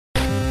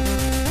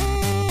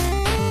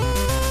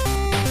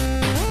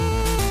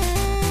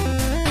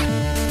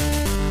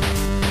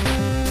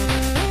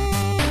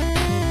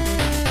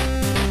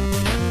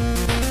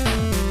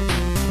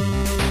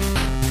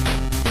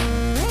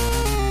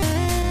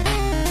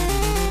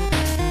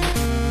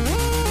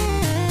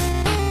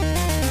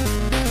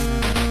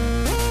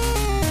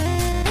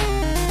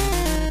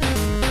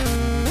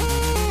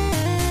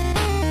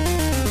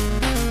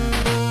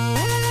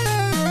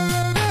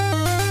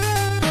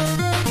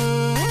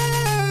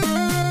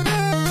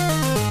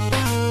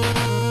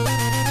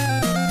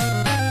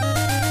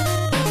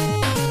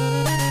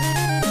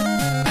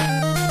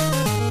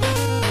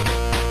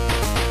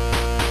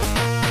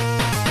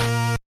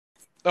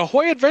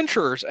Ahoy,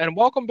 adventurers, and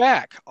welcome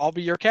back. I'll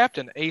be your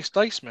captain, Ace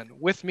Diceman.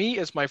 With me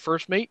is my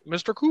first mate,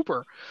 Mr.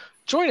 Cooper.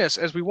 Join us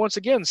as we once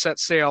again set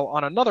sail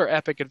on another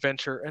epic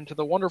adventure into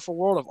the wonderful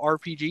world of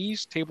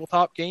RPGs,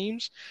 tabletop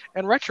games,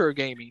 and retro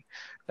gaming.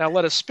 Now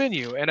let us spin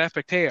you an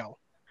epic tale.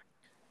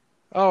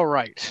 All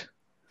right,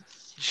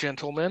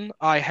 gentlemen,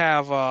 I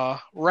have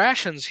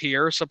rations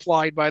here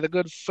supplied by the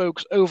good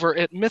folks over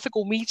at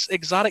Mythical Meats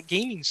Exotic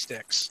Gaming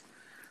Sticks.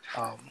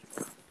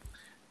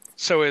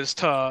 So as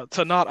to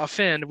not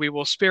offend, we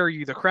will spare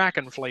you the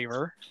Kraken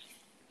flavor.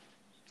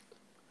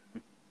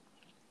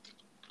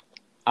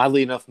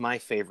 Oddly enough, my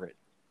favorite.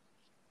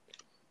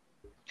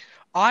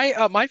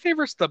 My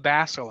favorite's the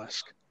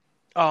Basilisk.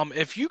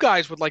 If you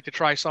guys would like to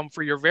try some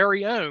for your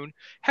very own,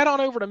 head on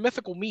over to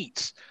Mythical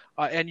Meats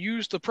and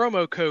use the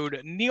promo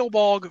code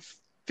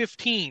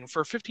NeilBog15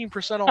 for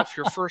 15% off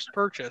your first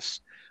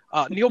purchase.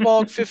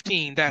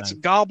 NeilBog15, that's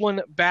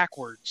Goblin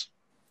backwards.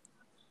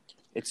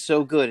 It's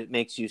so good it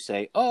makes you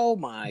say, "Oh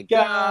my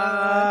God!"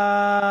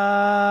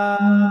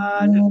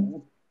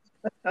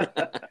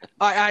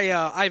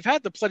 I've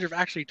had the pleasure of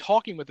actually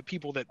talking with the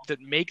people that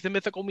make the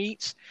Mythical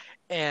Meats,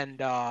 and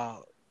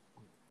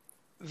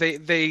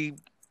they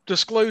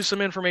disclosed some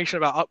information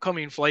about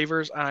upcoming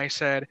flavors. And I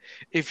said,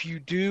 if you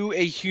do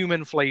a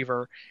human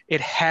flavor,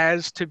 it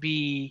has to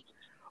be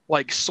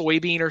like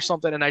soybean or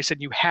something. And I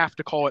said, you have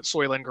to call it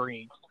Soylent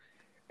Green.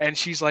 And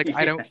she's like,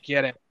 I don't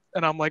get it.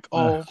 And I'm like,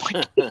 oh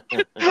my God.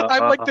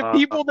 I'm like, the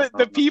people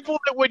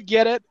that would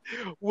get it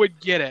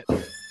would get it.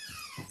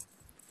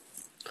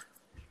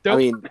 Don't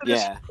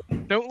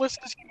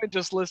listen to human,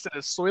 just listen to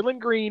Soylent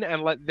Green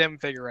and let them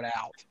figure it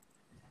out.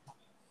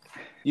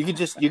 You could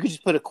just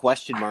put a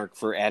question mark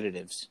for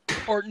additives.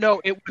 Or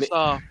no, it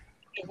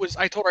was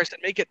I told her, I said,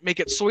 make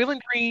it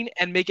Soylent Green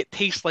and make it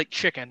taste like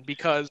chicken,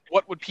 because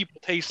what would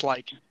people taste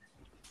like?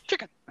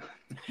 Chicken.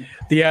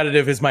 The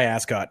additive is my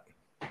ascot.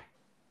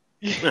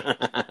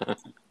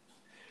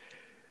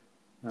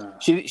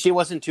 She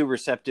wasn't too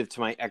receptive to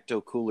my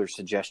Ecto Cooler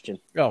suggestion.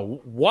 Oh,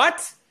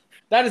 what?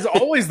 That is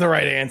always the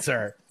right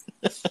answer.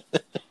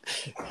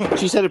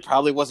 She said it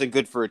probably wasn't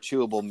good for a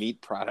chewable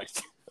meat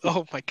product.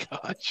 Oh my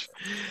gosh.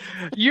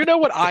 You know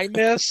what I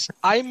miss?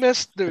 I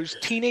miss those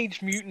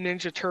Teenage Mutant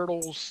Ninja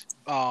Turtles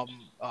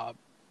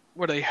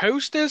were they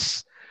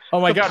Hostess?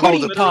 Oh my God,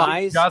 the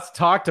pies. Just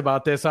talked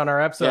about this on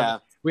our episode. Yeah.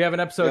 We have an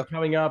episode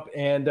coming up,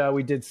 and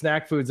we did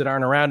snack foods that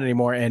aren't around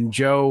anymore, and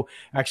Joe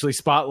actually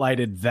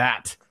spotlighted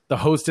that. The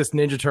Hostess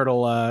Ninja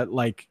Turtle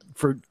like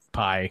fruit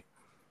pie.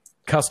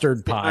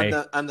 Custard pie.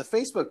 On the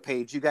Facebook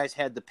page, you guys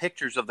had the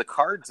pictures of the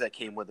cards that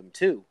came with them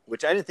too,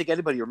 which I didn't think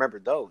anybody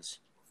remembered those.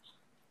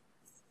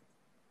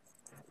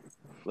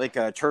 Like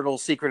Turtle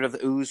Secret of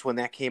the Ooze, when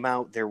that came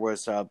out, there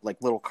was like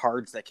little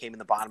cards that came in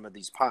the bottom of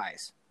these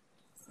pies.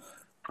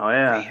 Oh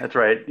yeah, that's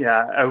right.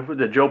 Yeah,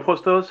 did Joe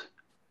post those?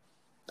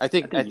 I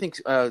think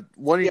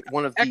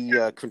one of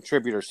the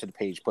contributors to the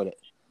page put it.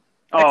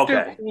 Oh,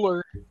 okay.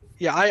 Cooler.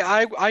 Yeah,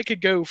 I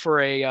could go for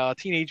a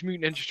Teenage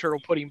Mutant Ninja Turtle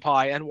pudding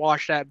pie and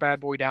wash that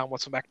bad boy down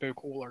with some Ecto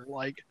Cooler.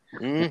 Like,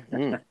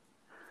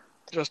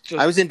 just.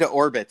 I was into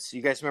Orbits.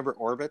 You guys remember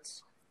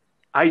Orbits?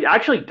 I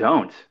actually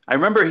don't. I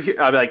remember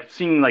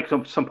seeing like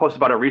some posts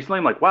about it recently.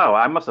 I'm like, wow,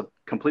 I must have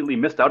completely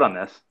missed out on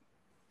this.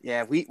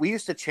 Yeah, we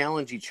used to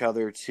challenge each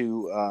other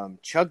to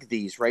chug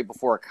these right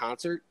before a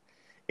concert.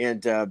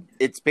 And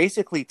it's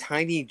basically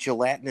tiny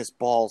gelatinous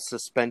balls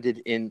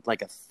suspended in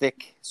like a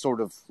thick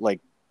sort of like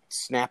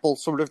Snapple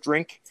sort of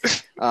drink.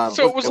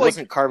 So it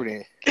wasn't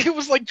carbonated. It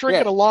was like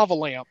drinking a lava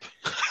lamp.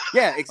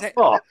 Yeah,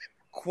 exactly. Oh.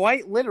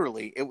 Quite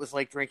literally, it was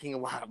like drinking a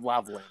lot of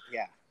lava lamp.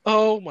 Yeah.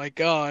 Oh my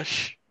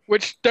gosh.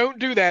 Which, don't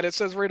do that. It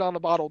says right on the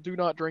bottle, do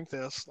not drink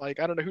this.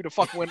 Like, I don't know who the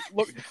fuck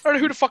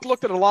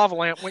looked at a lava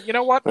lamp and went, you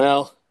know what?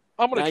 Well,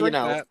 I'm going to drink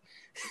that.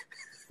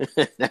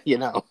 Now you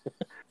know.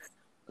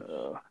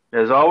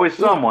 There's always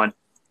someone.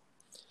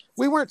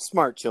 We weren't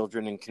smart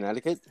children in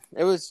Connecticut.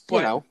 It was,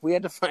 we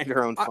had to find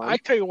our own fun. I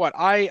tell you what,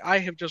 I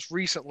have just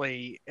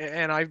recently,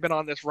 and I've been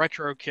on this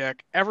retro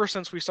kick ever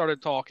since we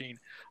started talking.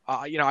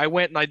 I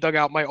went and I dug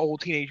out my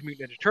old Teenage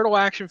Mutant Ninja Turtle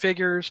action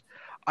figures.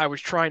 I was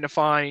trying to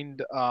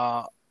find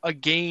a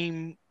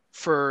game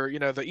for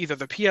either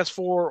the PS4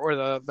 or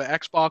the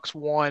Xbox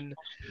One,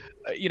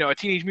 a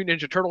Teenage Mutant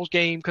Ninja Turtles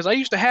game, because I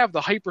used to have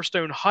the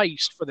Hyperstone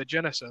Heist for the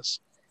Genesis.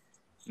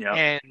 Yeah.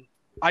 And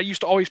I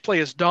used to always play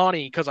as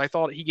Donnie because I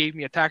thought he gave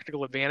me a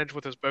tactical advantage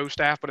with his bow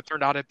staff, but it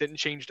turned out it didn't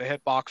change the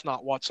hitbox,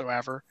 not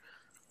whatsoever.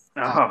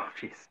 Oh,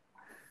 jeez.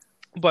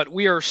 But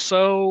we are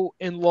so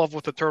in love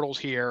with the Turtles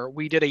here.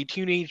 We did a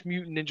Teenage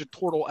Mutant Ninja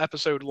Turtle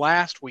episode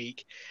last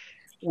week,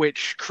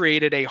 which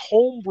created a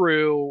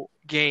homebrew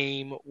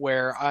game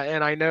where,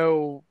 and I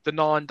know the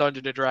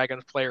non-Dungeons &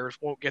 Dragons players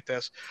won't get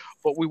this,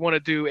 but we want to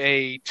do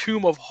a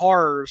Tomb of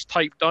Horrors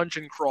type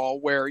dungeon crawl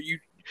where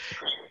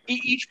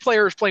each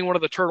player is playing one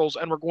of the turtles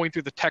and we're going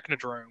through the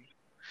Technodrome.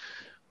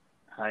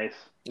 Nice.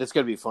 It's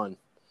going to be fun.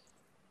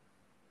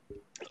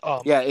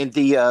 And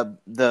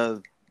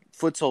the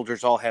foot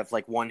soldiers all have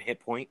like one hit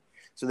point,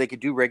 so they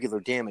could do regular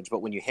damage,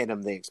 but when you hit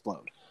them, they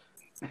explode.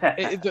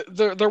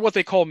 They're what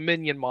they call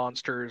minion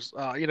monsters.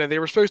 They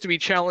were supposed to be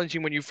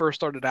challenging when you first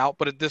started out,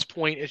 but at this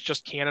point, it's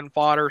just cannon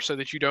fodder so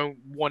that you don't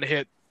want to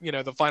hit,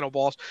 the final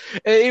boss.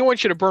 It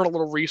wants you to burn a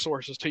little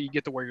resources till you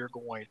get to where you're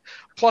going.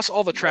 Plus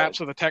all the traps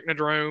with the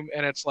Technodrome,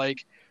 and it's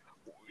like,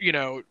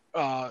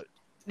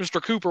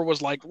 Mr. Cooper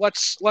was like,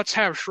 let's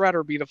have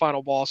Shredder be the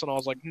final boss, and I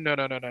was like, no.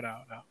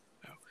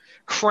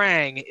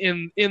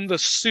 Krang in the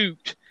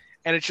suit.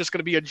 And it's just going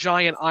to be a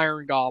giant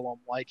iron golem.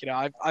 Like,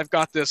 I've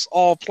got this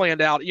all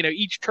planned out.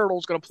 Each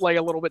turtle's going to play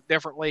a little bit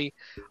differently,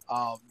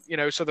 so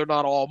they're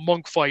not all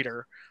monk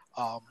fighter.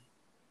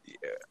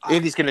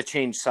 And he's going to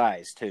change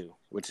size too,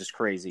 which is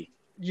crazy.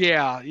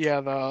 Yeah,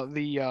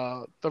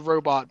 the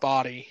robot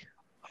body.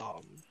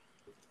 I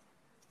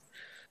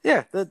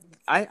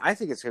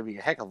think it's going to be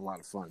a heck of a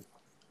lot of fun.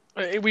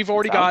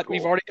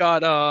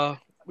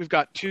 We've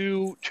got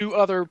two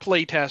other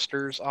play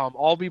testers.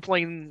 I'll be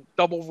playing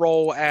double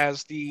role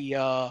as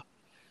the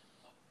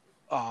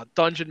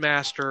Dungeon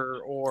Master,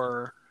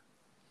 or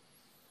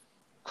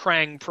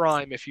Krang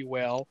Prime, if you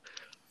will.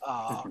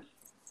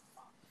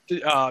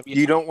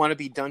 You don't want to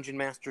be Dungeon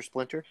Master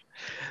Splinter?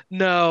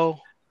 No,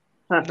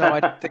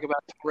 I didn't think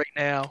about it right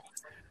now.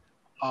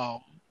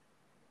 What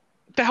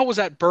the hell was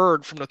that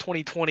bird from the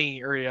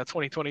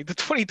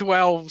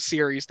 2012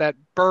 series? That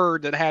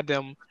bird that had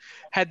them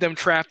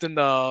trapped in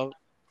the.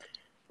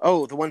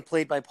 Oh, the one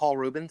played by Paul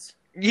Rubens?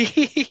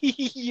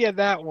 Yeah,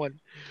 that one.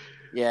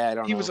 Yeah, I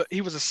don't know.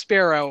 He was a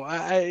sparrow.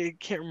 I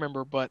can't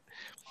remember, but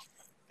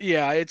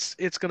yeah,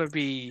 it's gonna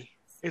be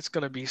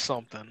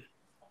something.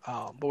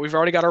 But we've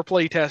already got our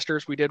play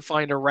testers. We did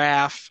find a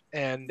Raph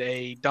and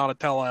a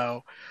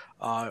Donatello.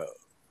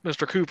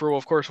 Mr. Cooper,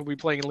 of course, will be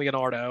playing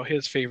Leonardo,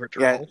 his favorite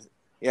turtle.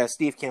 Yeah,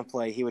 Steve can't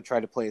play. He would try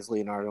to play as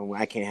Leonardo, and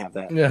I can't have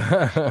that.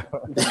 Yeah.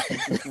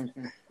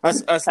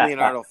 us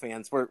Leonardo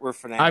fans, we're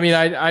fanatics. I mean,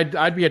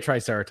 I'd be a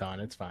Triceraton.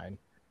 It's fine.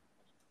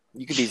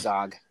 You could be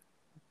Zog.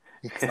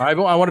 I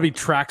want to be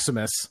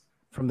Traximus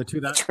from the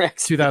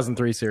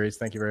 2003 series.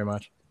 Thank you very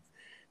much.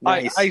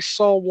 Nice. I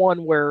saw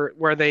one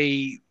where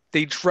they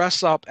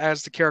dress up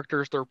as the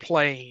characters they're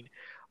playing.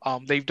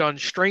 They've done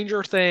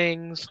Stranger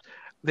Things.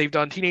 They've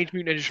done Teenage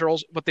Mutant Ninja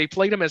Turtles, but they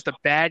played them as the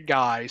bad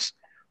guys.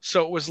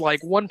 So it was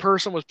like one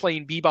person was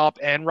playing Bebop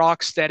and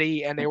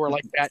Rocksteady, and they were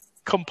like that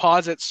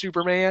composite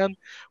Superman,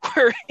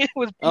 where it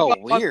was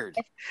Bebop weird,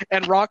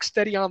 and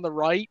Rocksteady on the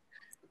right.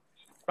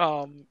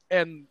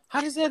 And how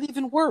does that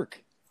even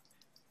work?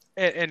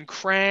 And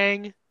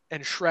Krang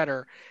and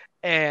Shredder,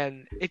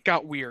 and it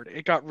got weird.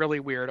 It got really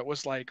weird. It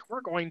was like,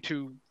 we're going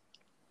to.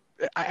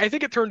 I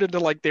think it turned into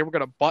like they were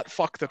going to butt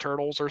fuck the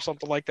turtles or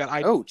something like that.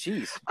 Oh,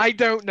 jeez. I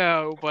don't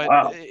know, but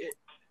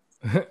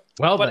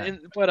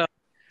wow.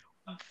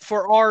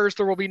 For ours,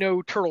 there will be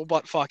no turtle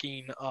butt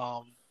fucking.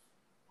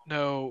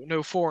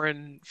 No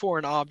foreign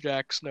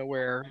objects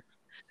nowhere.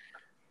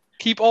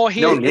 Keep all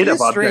hands. No native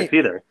objects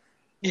either.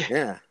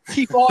 Yeah.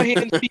 Keep all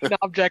hand feet and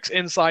objects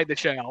inside the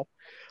shell.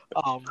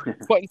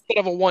 But instead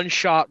of a one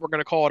shot, we're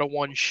going to call it a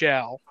one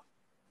shell.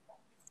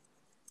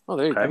 Oh,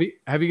 there you go.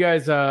 Have you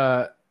guys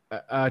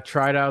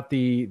tried out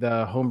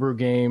the homebrew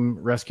game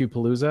Rescue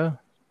Palooza?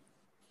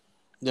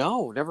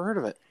 No, never heard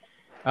of it.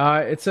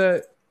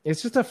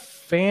 It's just a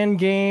fan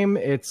game.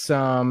 It's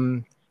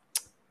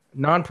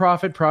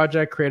nonprofit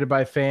project created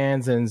by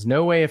fans and is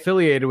no way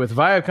affiliated with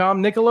Viacom,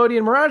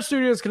 Nickelodeon, Mirage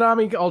Studios,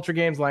 Konami, Ultra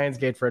Games,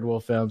 Lionsgate, Fred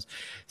Wolf Films,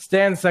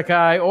 Stan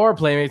Sakai, or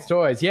Playmates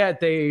Toys. Yet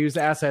they use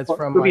assets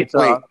from.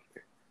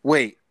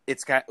 Wait.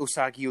 It's got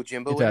Usagi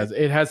Yojimbo. It does.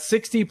 It has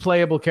 60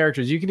 playable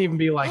characters. You can even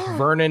be like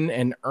Vernon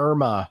and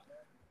Irma.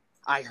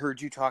 I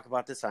heard you talk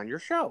about this on your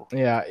show.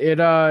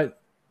 Yeah,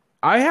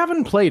 I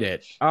haven't played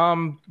it.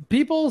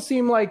 People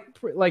seem like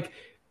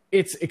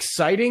it's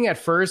exciting at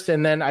first,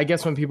 and then I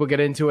guess when people get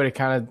into it, it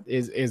kind of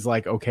is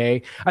like,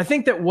 okay. I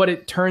think that what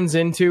it turns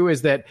into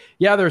is that,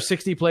 yeah, there are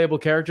 60 playable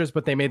characters,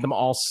 but they made them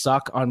all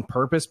suck on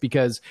purpose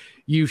because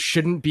you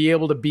shouldn't be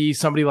able to be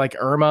somebody like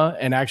Irma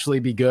and actually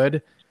be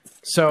good.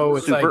 So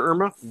it's Super like,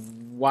 Irma?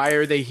 Why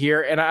are they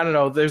here? And I don't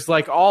know. There's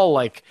like all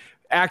like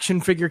action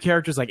figure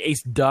characters, like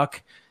Ace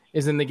Duck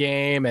is in the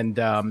game, and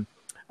I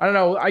don't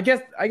know. I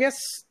guess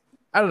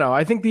I don't know.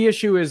 I think the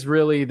issue is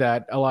really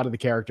that a lot of the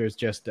characters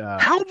just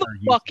how the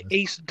fuck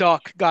Ace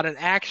Duck got an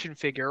action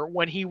figure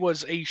when he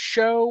was a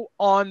show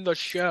on the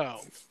show?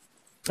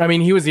 I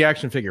mean, he was the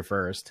action figure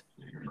first.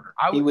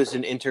 He was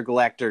an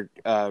intergalactic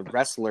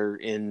wrestler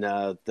in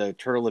the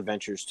Turtle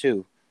Adventures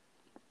too.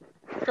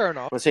 Fair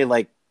enough. Let's say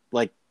like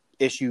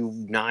issue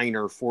 9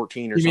 or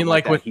 14 or you something mean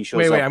like that. With He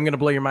shows up. I'm going to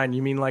blow your mind.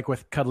 You mean like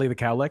with Cuddly the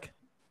Cowlick?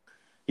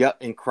 Yep,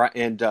 and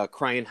Crying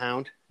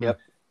Hound. Yep.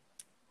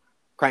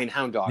 Crying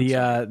Hound Dogs.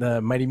 The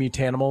Mighty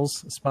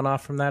Mutanimals spun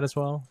off from that as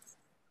well.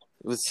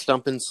 With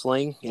Stump and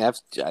Sling. Yeah,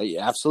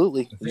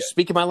 absolutely. You're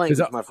speaking my language,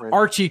 my friend.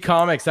 Archie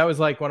Comics. That was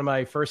like one of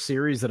my first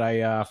series that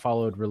I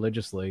followed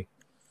religiously.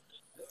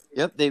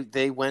 Yep,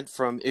 they went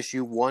from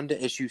issue 1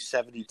 to issue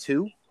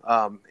 72,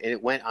 and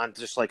it went on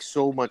just like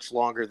so much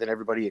longer than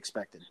everybody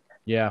expected.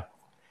 Yeah,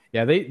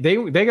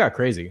 they got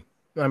crazy.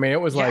 I mean,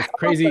 it was like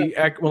crazy,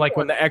 like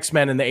when the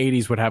X-Men in the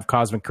 80s would have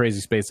cosmic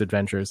crazy space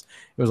adventures.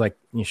 It was like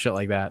shit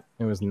like that.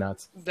 It was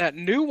nuts. That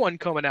new one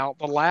coming out,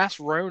 The Last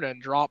Ronin,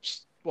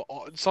 drops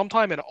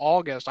sometime in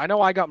August. I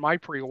know I got my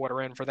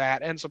pre-order in for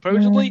that, and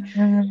supposedly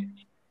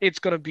it's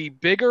going to be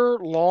bigger,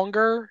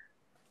 longer,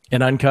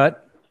 and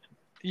uncut.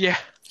 Yeah.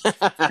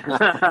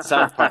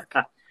 South Park.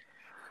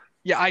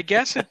 Yeah, I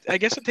guess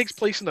it takes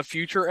place in the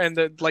future, and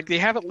they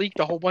haven't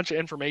leaked a whole bunch of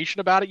information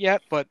about it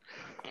yet, but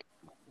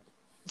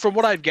from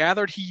what I've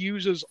gathered, he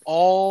uses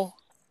all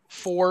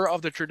 4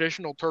 of the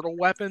traditional turtle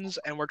weapons,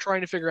 and we're trying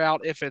to figure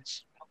out if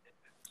it's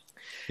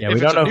we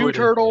don't know a new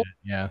turtle.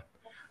 Yeah.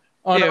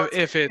 Oh, no,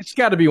 if it's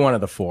got to be one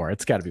of the 4.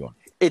 It's got to be one.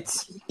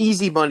 It's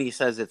easy money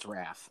says it's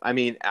Raph. I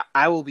mean,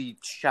 I will be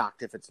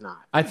shocked if it's not.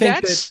 I feel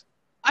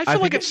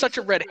like it's such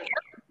a red herring.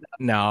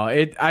 No,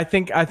 I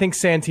think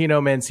Santino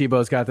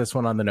Mancebo's got this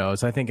one on the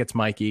nose. I think it's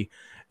Mikey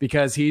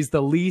because he's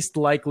the least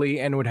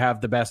likely and would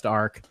have the best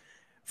arc.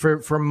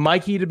 For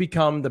Mikey to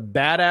become the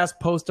badass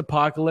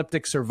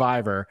post-apocalyptic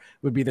survivor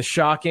would be the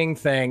shocking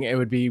thing. It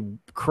would be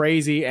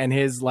crazy, and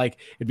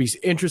it'd be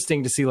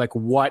interesting to see like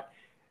what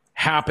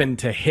happened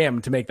to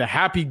him to make the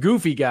happy,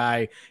 goofy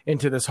guy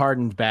into this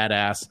hardened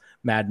badass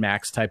Mad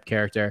Max type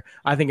character.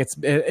 I think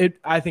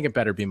it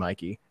better be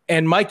Mikey,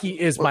 and Mikey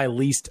is my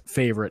least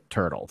favorite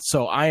turtle.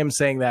 So I am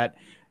saying that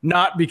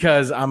not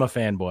because I'm a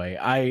fanboy.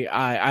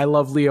 I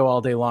love Leo all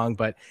day long,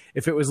 but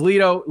if it was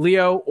Leo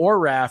or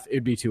Raph,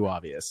 it'd be too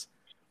obvious.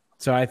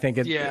 So I think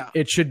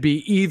it should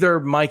be either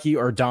Mikey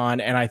or Don,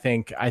 and I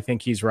think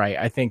he's right.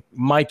 I think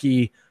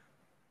Mikey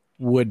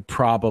would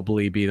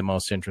probably be the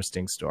most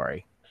interesting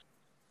story.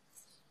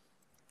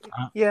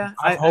 Yeah,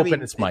 I'm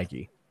hoping it's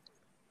Mikey.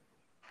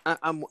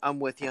 I'm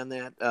with you on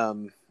that.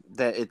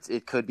 That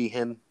it could be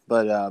him,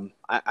 but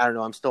I don't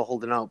know. I'm still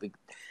holding out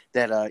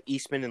that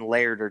Eastman and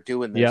Laird are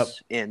doing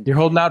this, and you're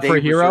holding out for a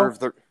hero.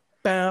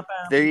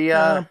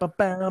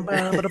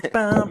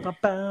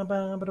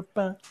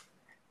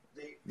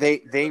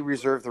 They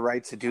reserved the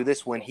rights to do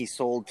this when he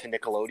sold to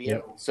Nickelodeon.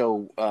 Yep.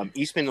 So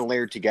Eastman and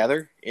Laird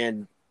together,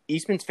 and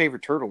Eastman's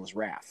favorite turtle is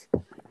Raph.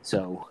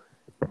 So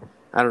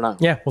I don't know.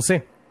 Yeah, we'll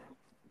see.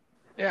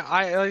 Yeah,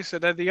 like I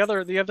said, the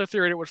other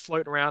theory that was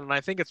floating around, and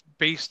I think it's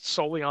based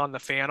solely on the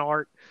fan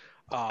art.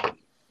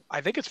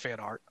 I think it's fan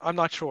art. I'm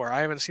not sure.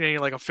 I haven't seen any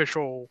like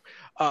official.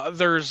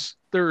 There's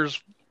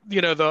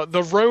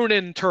the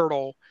Ronin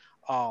turtle,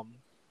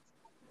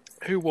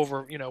 who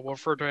will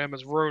refer to him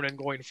as Ronin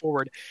going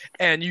forward,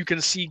 and you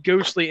can see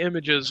ghostly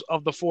images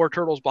of the 4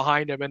 turtles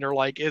behind him, and they're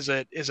like, is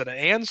it an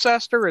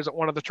ancestor? Is it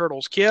one of the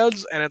turtles'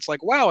 kids? And it's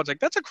like, wow, it's like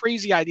that's a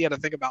crazy idea to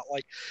think about.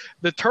 Like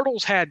the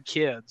turtles had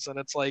kids, and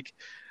it's like,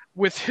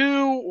 with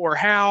who or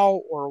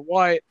how or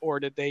what, or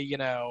did they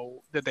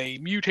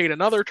mutate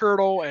another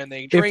turtle and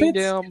they trained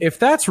him? If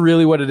that's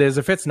really what it is,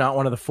 if it's not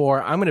one of the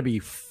 4, I'm going to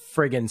be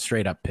friggin'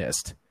 straight up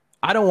pissed.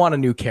 I don't want a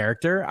new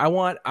character. I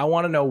want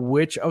to know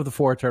which of the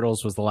 4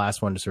 turtles was the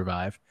last one to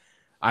survive.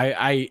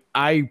 I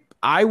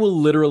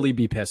will literally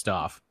be pissed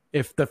off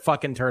if the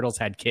fucking turtles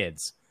had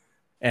kids.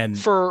 And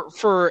for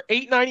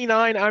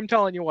 $8.99, I'm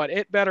telling you what,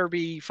 it better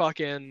be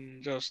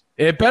fucking just.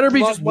 It better be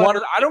just one.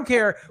 I don't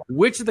care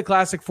which of the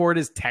classic 4 it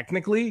is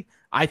technically.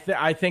 I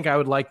think I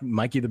would like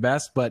Mikey the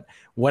best, but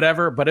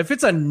whatever. But if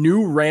it's a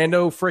new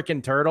rando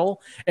freaking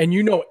turtle, and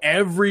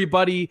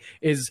everybody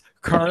is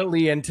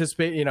currently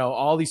anticipating,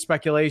 all these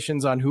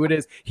speculations on who it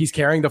is, he's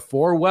carrying the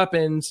 4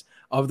 weapons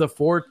of the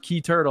 4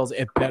 key turtles.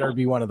 It better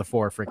be one of the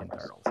 4 freaking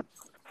turtles.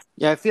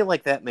 Yeah, I feel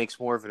like that makes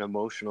more of an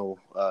emotional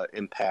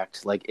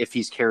impact. Like if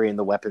he's carrying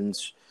the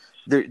weapons,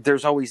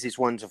 there's always these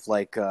ones of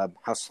like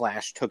how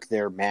Slash took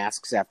their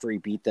masks after he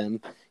beat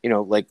them.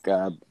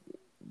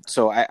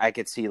 So I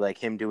could see like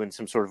him doing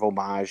some sort of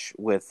homage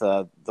with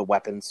the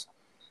weapons.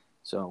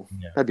 So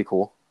that'd be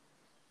cool.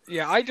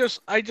 Yeah, I just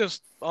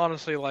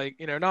honestly like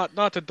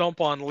not to dump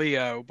on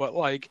Leo, but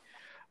like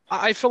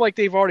I feel like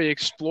they've already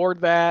explored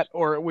that,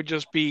 or it would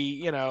just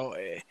be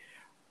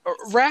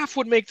Raph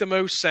would make the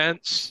most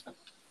sense.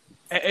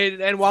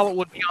 And while it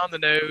would be on the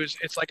nose,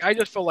 it's like I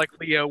just feel like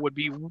Leo would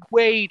be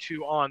way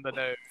too on the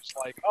nose.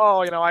 Like,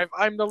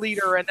 I'm the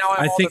leader, and now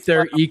I think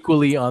they're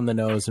equally on the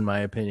nose, in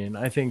my opinion.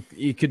 I think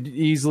it could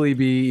easily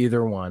be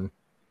either one.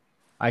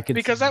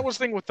 Because that was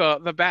the thing with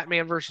the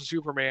Batman versus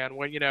Superman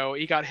when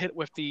he got hit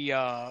with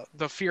the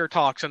fear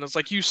toxin. It's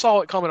like you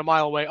saw it coming a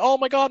mile away. Oh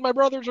my God, my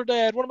brothers are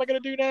dead. What am I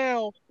going to do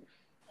now?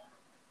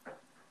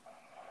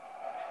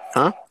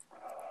 Huh?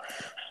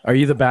 Are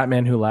you the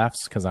Batman who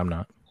laughs? Because I'm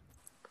not.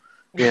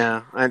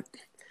 Yeah, I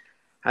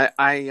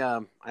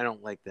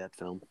don't like that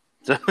film.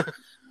 There's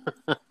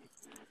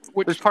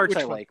parts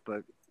I like,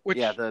 but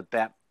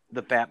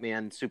the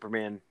Batman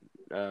Superman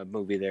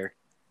movie there.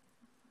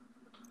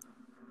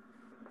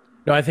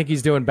 No, I think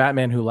he's doing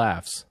Batman Who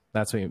Laughs.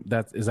 Is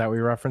that what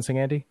you're referencing,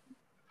 Andy?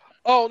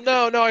 Oh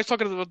no, I was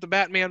talking about the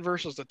Batman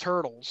versus the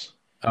Turtles.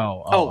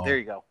 Oh, there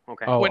you go.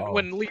 Okay.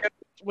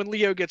 When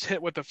Leo gets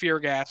hit with the fear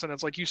gas, and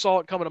it's like you saw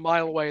it coming a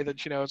mile away that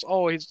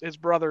it's his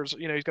brothers.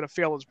 He's going to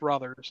fail his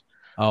brothers.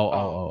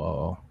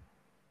 Oh.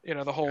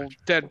 The whole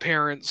dead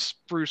parents,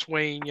 Bruce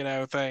Wayne,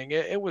 thing.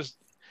 It was.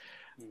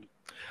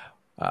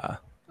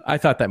 I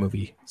thought that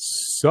movie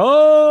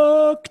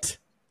sucked.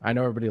 I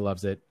know everybody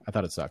loves it. I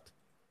thought it sucked.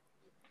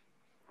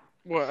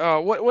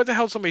 What the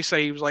hell did somebody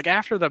say? He was like,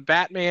 after the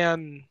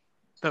Batman,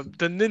 the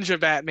Ninja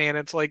Batman,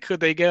 it's like, could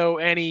they go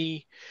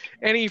any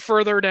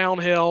further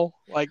downhill?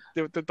 Like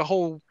the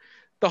whole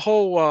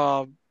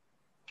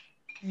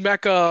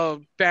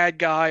mecha bad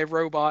guy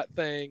robot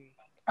thing.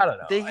 I don't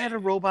know. They had a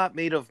robot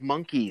made of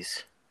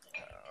monkeys.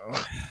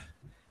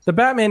 The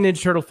Batman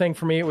Ninja Turtle thing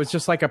for me, it was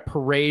just like a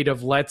parade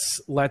of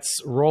let's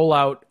roll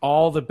out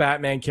all the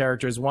Batman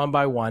characters one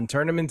by one,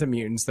 turn them into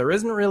mutants. There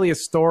isn't really a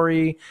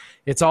story.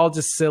 It's all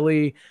just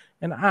silly.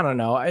 And I don't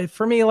know.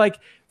 For me, like,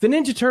 the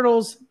Ninja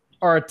Turtles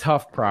are a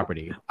tough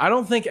property. I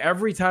don't think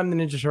every time the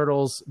Ninja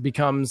Turtles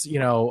becomes,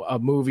 a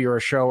movie or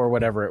a show or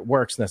whatever, it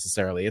works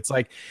necessarily. It's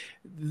like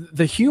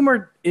the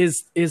humor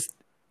it's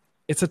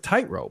a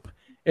tightrope.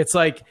 It's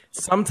like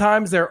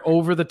sometimes they're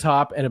over the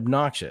top and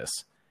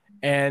obnoxious,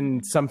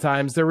 and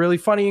sometimes they're really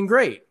funny and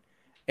great.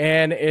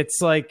 And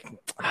it's like,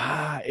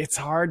 it's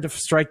hard to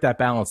strike that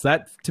balance.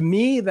 To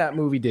me, that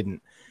movie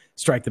didn't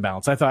strike the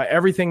balance. I thought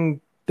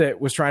everything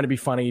that was trying to be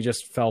funny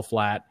just fell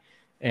flat.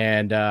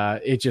 And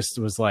it just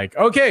was like,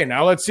 okay,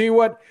 now let's see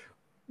what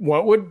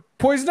would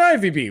Poison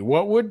Ivy be?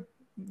 What would,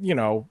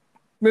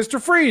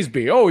 Mr. Freeze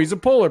be? Oh, he's a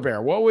polar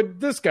bear. What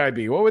would this guy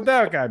be? What would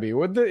that guy be?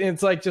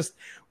 It's like just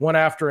one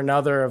after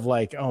another of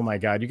like, oh my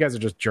God, you guys are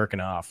just jerking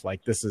off.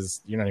 Like,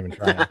 you're not even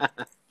trying.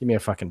 Give me a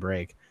fucking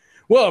break.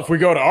 Well, if we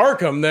go to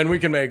Arkham, then we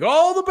can make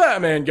all the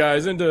Batman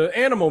guys into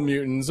animal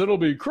mutants. It'll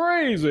be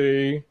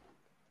crazy.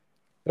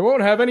 They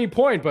won't have any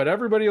point, but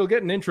everybody will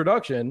get an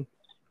introduction.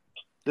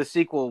 The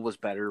sequel was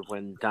better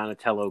when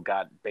Donatello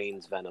got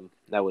Bane's venom.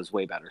 That was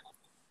way better.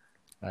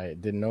 I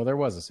didn't know there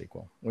was a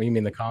sequel. What, you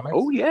mean the comics?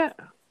 Oh, yeah.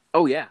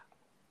 Oh, yeah.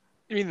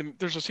 You mean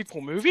there's a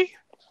sequel movie?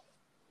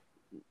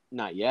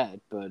 Not yet,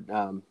 but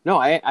no,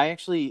 I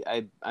actually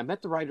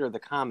met the writer of the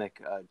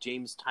comic,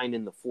 James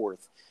Tynion IV,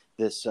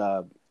 this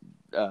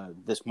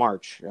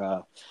March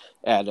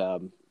at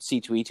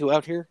C2E2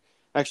 out here.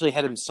 I actually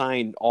had him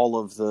sign all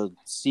of the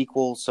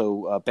sequels,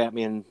 so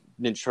Batman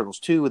Ninja Turtles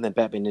 2 and then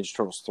Batman Ninja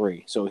Turtles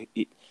 3. So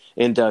he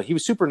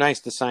was super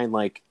nice to sign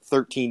like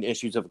 13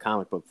 issues of a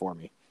comic book for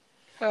me.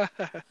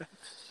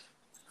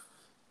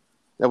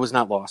 That was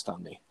not lost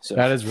on me. So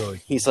that is really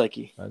cool. He's like,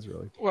 that's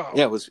really cool. Well,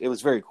 yeah, it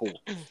was very cool.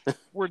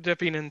 we're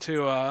dipping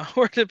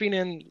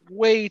in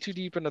way too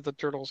deep into the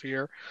turtles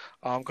here,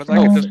 because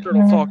I could just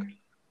turtle talk.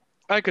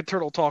 I could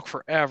turtle talk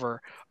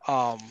forever.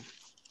 Well,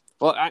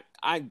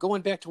 I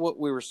going back to what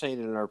we were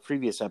saying in our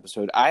previous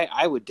episode,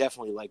 I would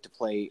definitely like to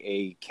play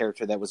a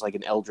character that was like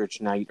an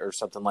Eldritch Knight or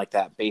something like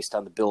that, based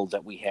on the build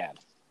that we had.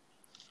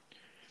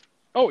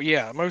 Oh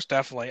yeah, most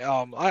definitely.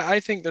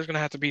 I think there's going to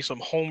have to be some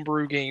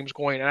homebrew games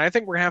going, and I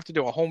think we're going to have to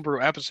do a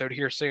homebrew episode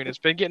here soon. It's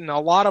been getting a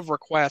lot of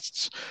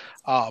requests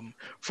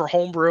for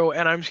homebrew,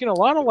 and I'm seeing a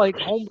lot of like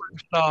homebrew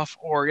stuff,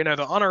 or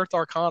the Unearthed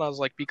Arcana is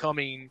like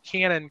becoming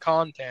canon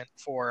content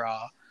for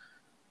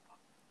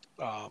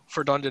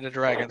Dungeons and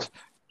Dragons.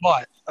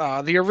 But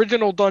the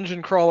original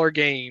dungeon crawler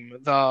game,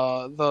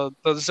 the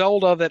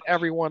Zelda that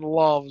everyone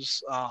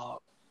loves.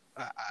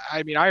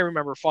 I mean, I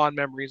remember fond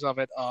memories of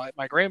it at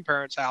my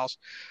grandparents' house,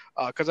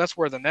 because that's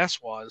where the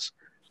NES was,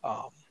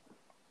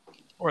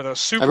 or the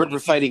Super. I remember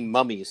fighting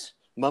mummies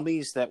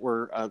that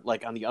were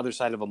like on the other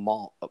side of a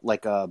mall,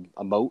 like a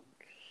moat,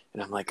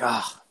 and I'm like,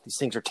 these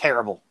things are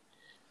terrible.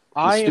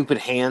 Stupid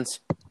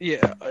hands.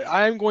 Yeah,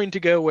 I'm going to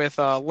go with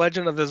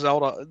Legend of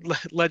Zelda: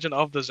 Link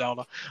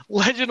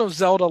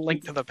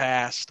to the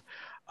Past.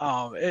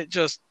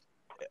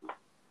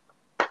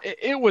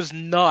 It was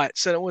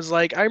nuts, and it was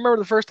like, I remember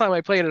the first time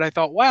I played it, I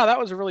thought, wow, that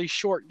was a really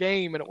short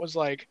game, and it was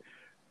like,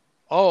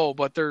 oh,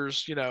 but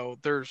there's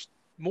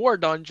more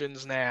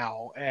dungeons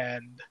now,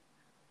 and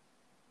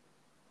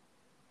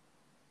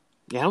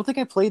yeah, I don't think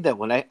I played that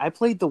one. I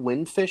played the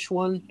Windfish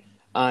one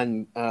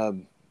on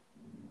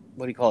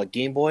what do you call it,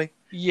 Game Boy?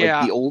 Yeah,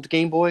 like the old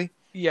Game Boy.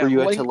 Yeah, where you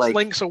had to, like,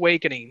 Link's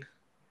Awakening.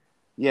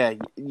 Yeah,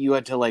 you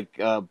had to like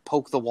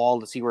poke the wall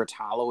to see where it's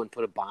hollow and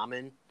put a bomb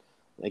in.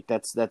 Like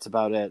that's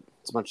about it.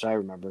 As much as I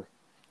remember.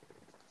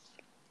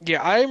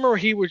 Yeah, I remember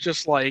he was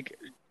just like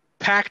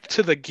packed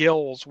to the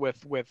gills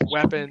with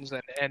weapons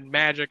and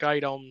magic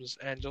items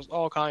and just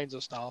all kinds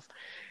of stuff.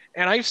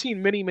 And I've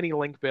seen many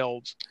Link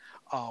builds.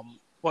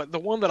 But the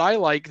one that I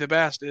like the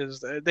best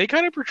is they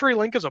kind of portray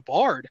Link as a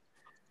bard.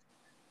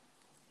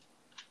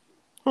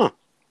 Huh.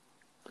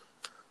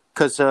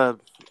 Because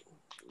of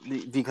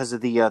the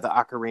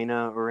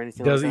ocarina or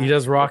anything. He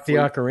does rock the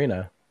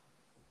ocarina.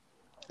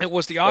 It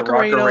was the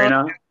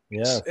ocarina.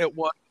 Yeah. It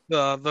was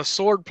the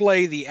sword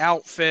play, the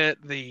outfit,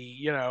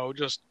 the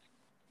just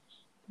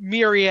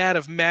myriad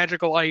of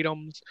magical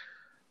items.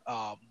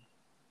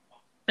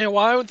 And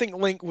while I would think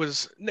Link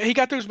he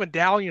got those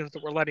medallions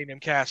that were letting him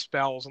cast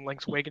spells in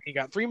Link's Awakening. He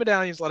got 3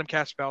 medallions let him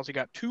cast spells. He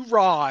got 2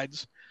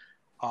 rods,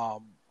 a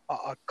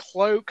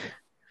cloak,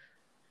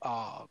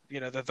 the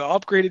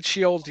upgraded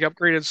shields, the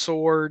upgraded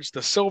swords,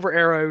 the silver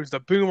arrows, the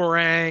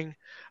boomerang.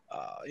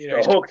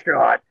 Hook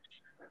shot.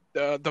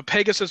 The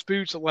Pegasus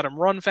boots that let him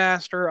run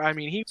faster. I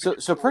mean,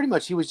 So pretty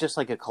much he was just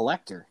like a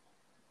collector.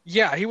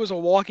 Yeah, he was a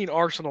walking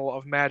arsenal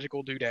of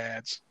magical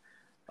doodads.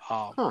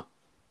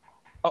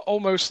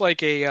 Almost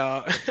like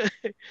a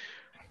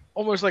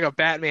almost like a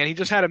Batman. He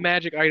just had a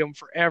magic item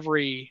for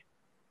every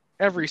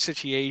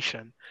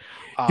situation.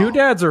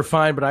 Doodads are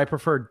fine, but I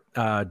prefer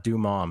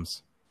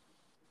do-moms.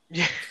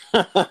 Yeah.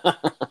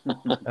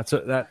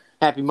 That.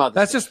 Happy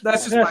Mother's Day.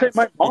 That's just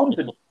my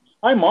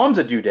mom's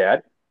a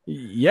doodad.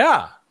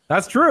 Yeah,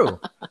 that's true.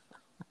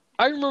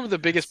 I remember the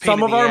biggest pain Some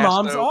in of the our ass,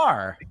 moms though,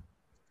 are.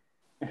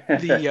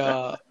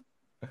 The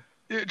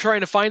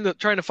trying to find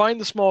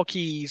the small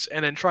keys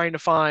and then trying to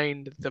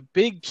find the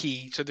big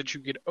key so that you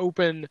could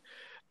open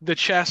the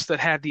chest that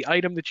had the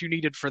item that you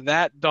needed for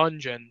that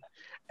dungeon,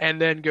 and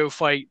then go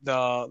fight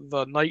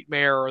the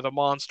nightmare or the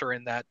monster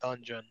in that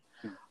dungeon.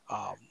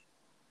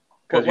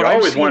 Because you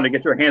always wanted to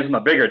get your hands on the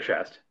bigger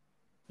chest.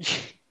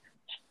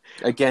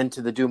 Again,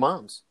 to the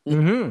do-moms.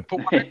 Mm-hmm. But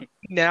what I see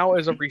now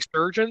is a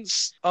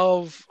resurgence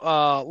of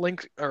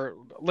Link to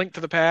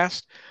the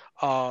Past.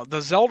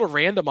 The Zelda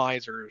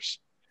randomizers.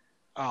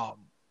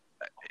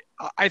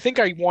 I think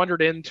I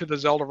wandered into the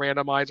Zelda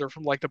randomizer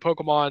from like the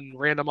Pokemon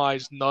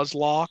randomized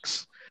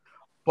Nuzlocke.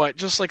 But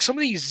just like some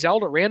of these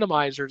Zelda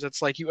randomizers,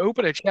 it's like you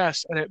open a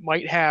chest and it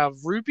might have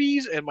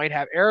rupees, it might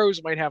have arrows,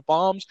 it might have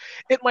bombs,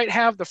 it might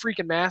have the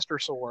freaking Master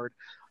Sword.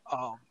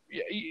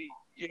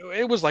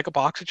 It was like a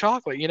box of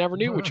chocolate. You never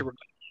knew what you were going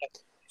to get.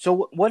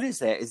 So what is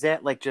that? Is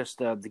that like just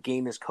the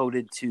game is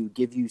coded to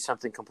give you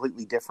something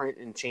completely different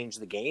and change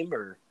the game,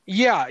 or?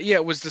 Yeah,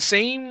 it was the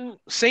same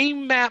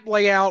map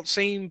layout,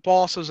 same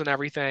bosses and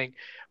everything,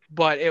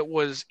 but it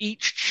was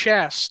each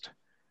chest.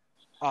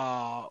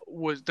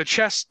 Was the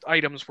chest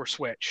items were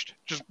switched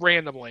just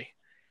randomly.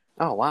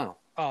 Oh wow!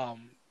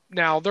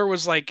 Now there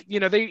was like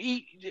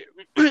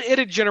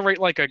it'd generate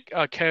like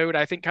a code.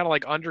 I think kind of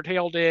like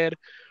Undertale did,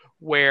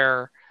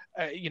 where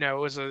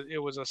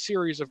it was a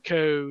series of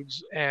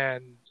codes,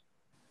 and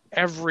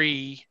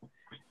every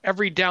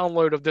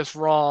download of this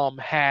ROM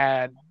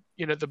had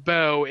the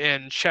bow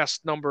in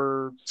chest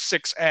number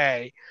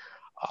 6A.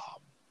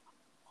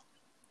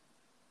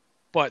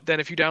 But then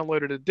if you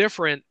downloaded a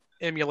different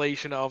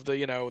emulation of the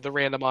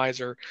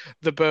randomizer,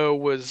 the bow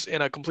was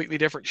in a completely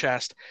different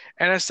chest.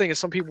 And this thing is,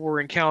 some people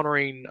were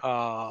encountering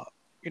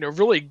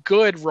really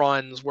good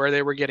runs where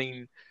they were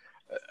getting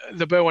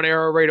the bow and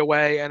arrow right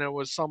away, and it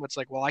was some, it's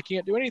like, well, I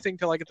can't do anything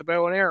till I get the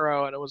bow and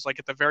arrow, and it was like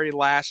at the very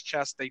last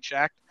chest they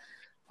checked.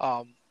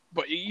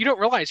 But you don't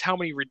realize how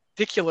many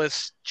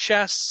ridiculous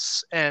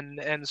chests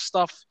and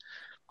stuff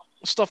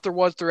there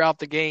was throughout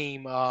the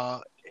game.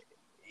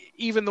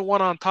 Even the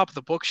one on top of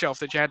the bookshelf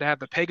that you had to have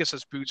the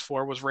Pegasus boots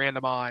for was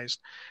randomized.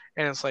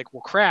 And it's like,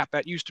 well, crap,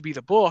 that used to be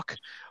the book,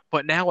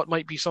 but now it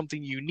might be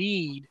something you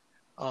need.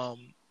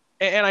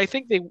 And I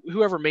think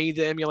whoever made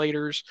the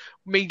emulators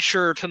made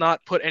sure to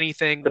not put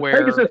anything the where...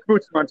 Pegasus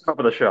boots are on top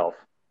of the shelf.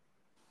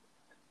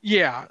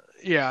 Yeah.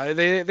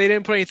 They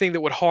didn't put anything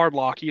that would hard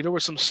lock you. There were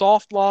some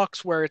soft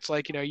locks where it's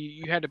like,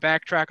 you had to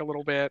backtrack a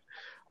little bit,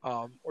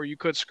 or you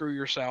could screw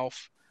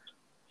yourself.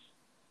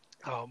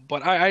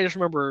 But I just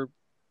remember...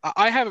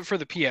 I have it for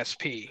the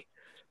PSP.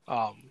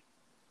 I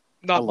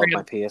love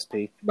my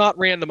PSP. Not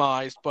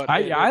randomized, but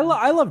I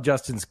love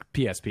Justin's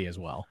PSP as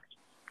well.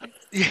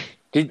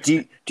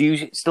 Do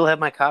you still have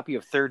my copy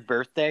of Third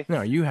Birthday?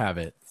 No, you have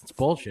it. It's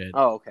bullshit.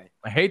 Oh, okay.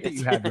 I hate that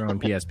you have your own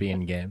PSP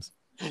in games.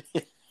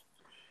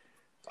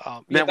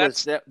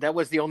 That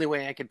was the only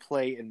way I could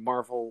play in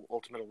Marvel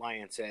Ultimate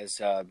Alliance as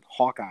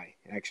Hawkeye.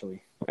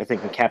 Actually, I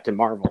think in Captain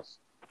Marvel.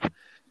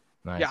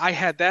 Nice. Yeah, I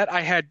had that.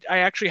 I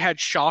actually had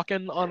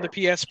Shockin' on the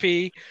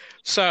PSP.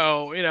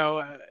 So,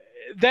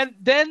 then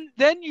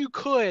you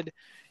could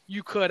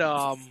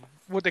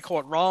what they call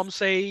it, ROM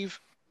save.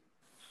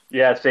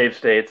 Yeah, save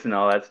states and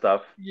all that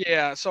stuff.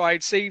 Yeah, so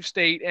I'd save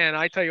state, and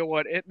I tell you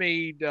what, it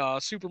made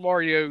Super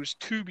Mario's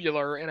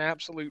Tubular an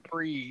absolute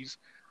breeze.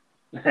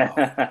 Oh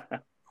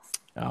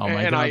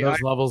my god,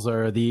 those levels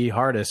are the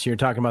hardest. You're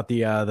talking about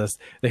the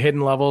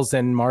hidden levels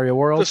in Mario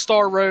World? The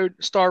Star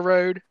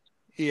Road.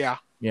 Yeah.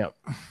 Yep.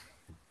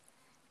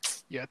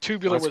 Yeah,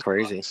 Tubular was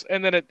crazy. Nuts.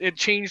 And then it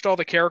changed all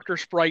the character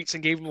sprites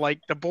and gave them, like,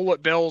 the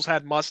Bullet Bills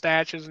had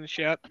mustaches and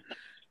shit.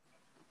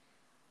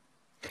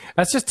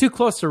 That's just too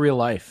close to real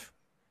life,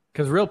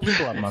 because real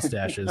people have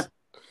mustaches.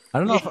 I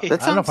don't know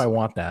if I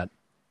want that.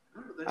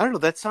 I don't know.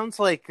 That sounds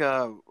like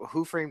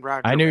Who Framed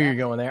Roger I knew Rabbit. you were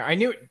going there. I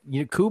knew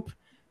it. Coop.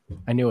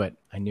 I knew it.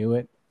 I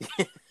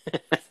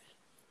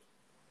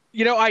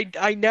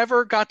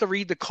never got to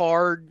read the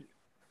card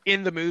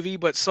in the movie,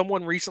 but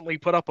someone recently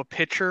put up a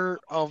picture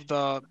of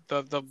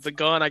the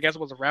gun. I guess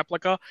it was a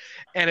replica,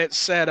 and it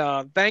said,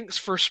 "Thanks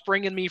for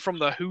springing me from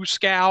the Who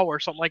Scow," or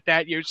something like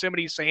that,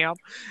 Yosemite Sam.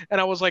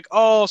 And I was like,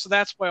 oh, so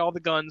that's why all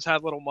the guns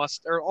had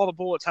all the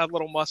bullets had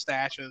little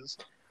mustaches.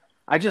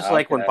 I just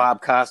like when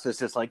Bob Costas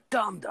just like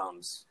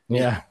dum-dums.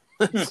 Yeah.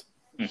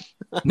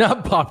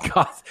 Not Bob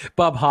Costas.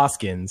 Bob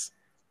Hoskins.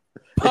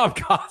 Bob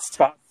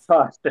Costas.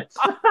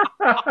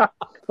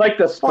 Like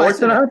the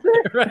sports announcer?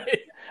 Right.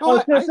 I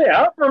was going to say,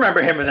 I don't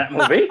remember him in that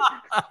movie.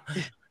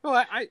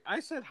 I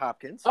said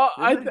Hopkins.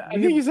 I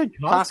think you said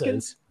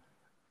Hoskins.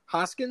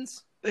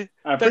 Hoskins?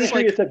 I'm pretty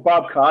sure you said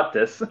Bob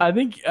Costas. I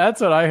think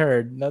that's what I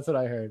heard. That's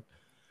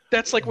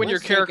like when your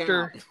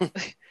character.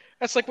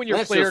 That's like when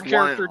your player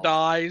character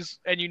dies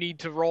and you need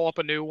to roll up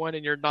a new one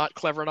and you're not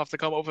clever enough to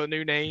come up with a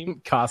new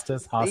name.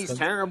 Hoskins. These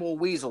terrible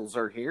weasels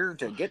are here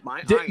to get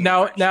my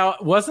now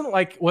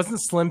wasn't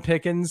Slim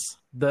Pickens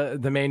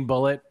the main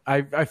bullet?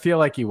 I feel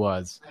like he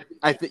was.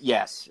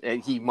 Yes,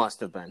 he must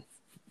have been.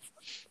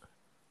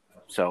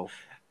 So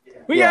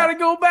we gotta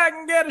go back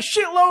and get a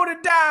shitload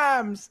of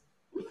dimes.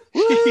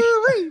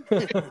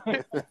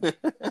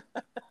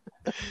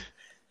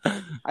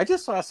 I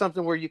just saw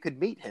something where you could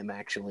meet him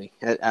actually,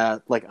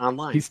 like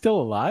online. He's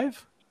still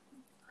alive?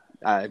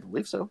 I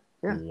believe so.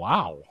 Yeah.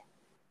 Wow.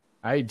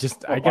 Oh,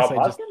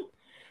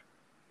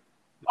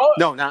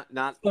 no, not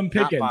Slim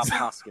Pickens. Not Bob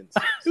Hoskins.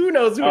 Who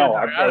knows who? Oh,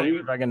 I don't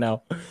even fucking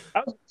know. I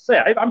was going to say,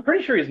 I'm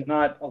pretty sure he's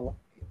not alive.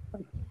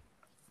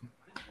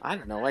 I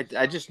don't know.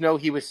 I just know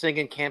he was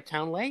singing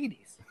Camptown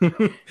Ladies.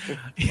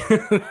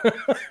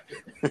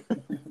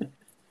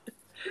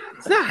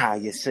 It's not how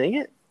you sing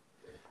it.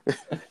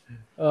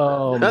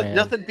 Oh, man.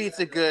 Nothing beats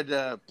a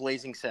good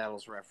Blazing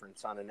Saddles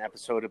reference on an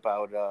episode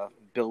about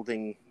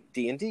building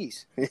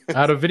D&Ds.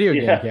 Out of video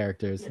game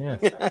characters, yeah.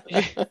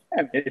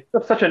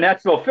 It's such a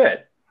natural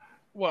fit.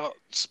 Well,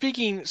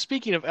 speaking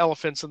of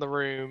elephants in the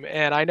room,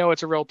 and I know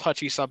it's a real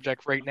touchy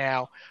subject right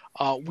now,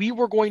 we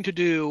were going to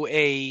do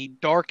a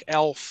Dark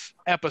Elf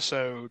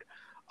episode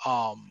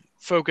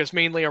focused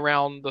mainly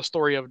around the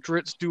story of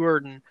Dritz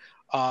Duerden,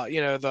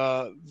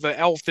 the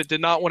elf that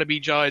did not want to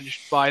be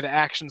judged by the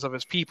actions of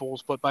his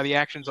peoples, but by the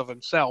actions of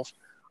himself.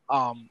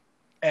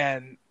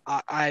 And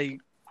I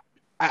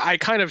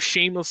kind of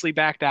shamelessly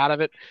backed out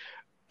of it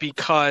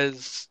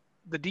because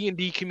the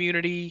D&D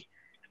community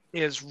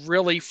is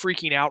really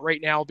freaking out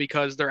right now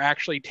because they're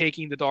actually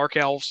taking the Dark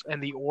Elves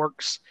and the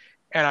Orcs,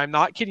 and I'm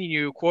not kidding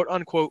you, quote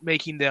unquote,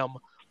 making them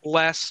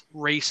less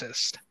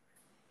racist.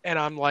 And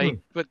I'm like,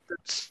 but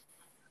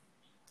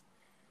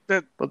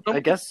I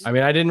guess. I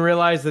mean, I didn't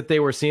realize that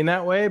they were seen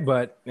that way,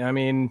 but I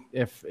mean,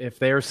 if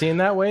they were seen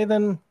that way,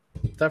 then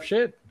tough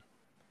shit.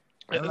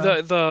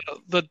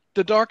 The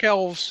Dark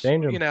Elves,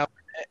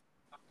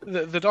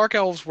 the Dark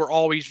Elves were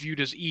always viewed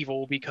as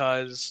evil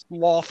because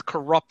Loth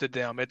corrupted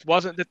them. It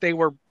wasn't that they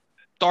were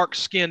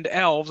dark-skinned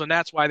elves and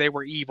that's why they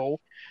were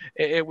evil.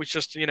 It was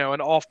just, an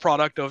off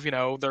product of,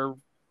 their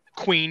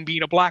queen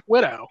being a Black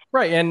Widow.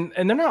 Right, and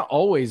they're not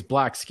always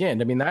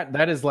black-skinned. I mean,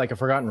 that is like a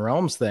Forgotten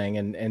Realms thing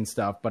and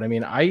stuff. But I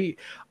mean,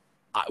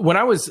 when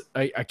I was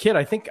a kid,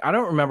 I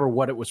don't remember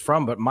what it was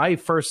from, but my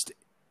first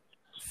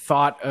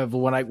thought of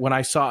when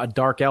I saw a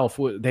dark elf,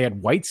 they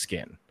had white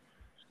skin.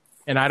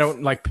 And I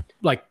don't like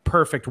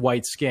perfect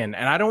white skin.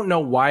 And I don't know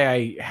why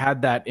I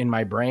had that in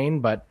my brain,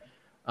 but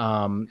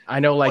I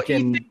know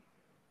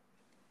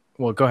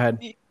well, go ahead.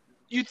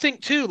 You'd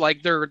think too,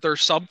 like they're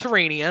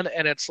subterranean,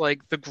 and it's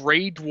like the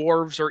gray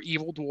dwarves are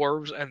evil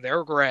dwarves, and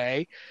they're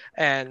gray,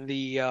 and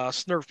the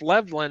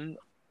Snurflevlin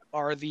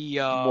are the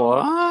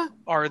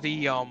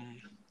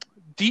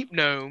deep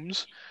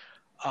gnomes.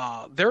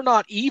 They're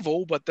not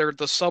evil, but they're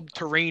the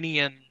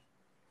subterranean.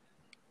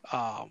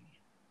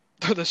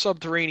 They're the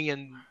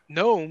subterranean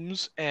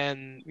gnomes,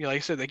 and like I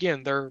said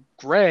again, they're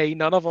gray.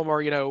 None of them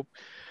are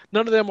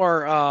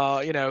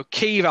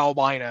cave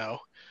albino.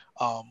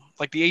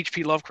 Like the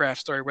H.P. Lovecraft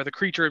story where the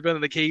creature had been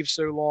in the cave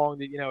so long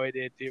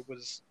that it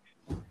was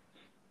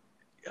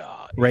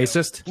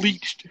racist,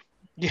 bleached.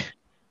 Yeah,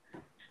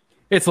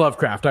 it's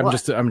Lovecraft. I'm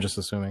just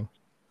assuming.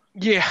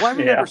 Yeah. Well, I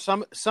remember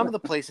some of the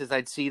places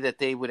I'd see that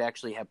they would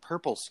actually have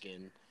purple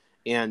skin,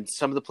 and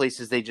some of the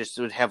places they just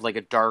would have like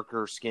a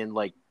darker skin,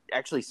 like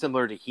actually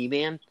similar to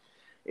He-Man.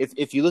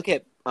 If you look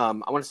at, I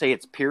want to say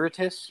it's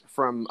Piratus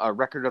from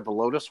Record of the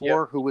Lotus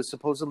War, who was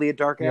supposedly a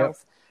dark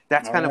elf.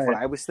 That's kind of what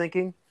I was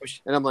thinking,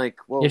 and I'm like,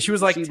 well, she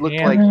was like she tan.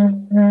 looked like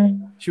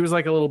she was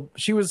like a little.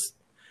 She was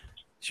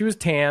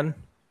tan.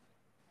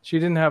 She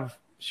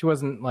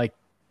wasn't like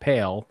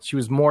pale. She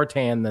was more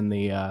tan than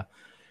the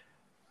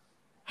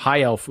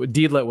high elf.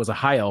 Deedlit was a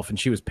high elf, and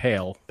she was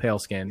pale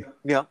skin.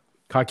 Yeah,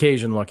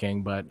 Caucasian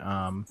looking, but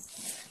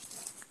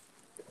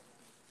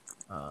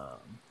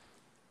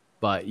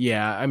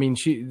yeah, I mean,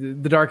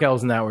 the dark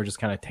elves in that were just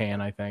kind of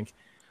tan, I think.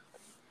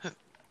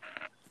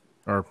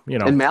 Or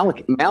and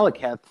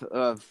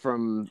Malekith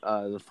from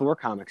the Thor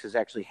comics is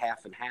actually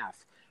half and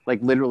half,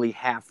 like literally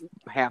half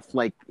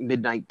like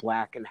midnight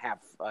black and half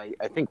I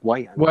think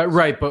white. Well,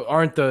 right, but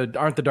aren't the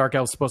dark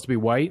elves supposed to be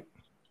white?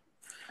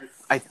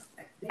 I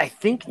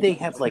think they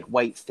have like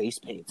white face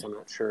paints. I'm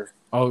not sure.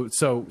 Oh,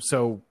 so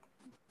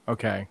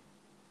okay.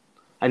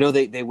 I know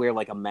they wear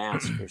like a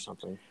mask or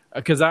something.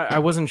 Because I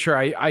wasn't sure.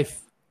 I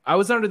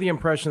was under the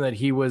impression that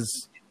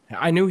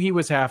I knew he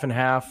was half and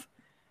half.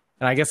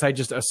 And I guess I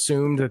just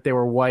assumed that they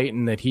were white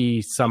and that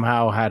he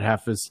somehow had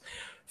half his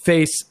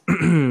face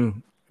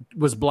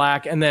was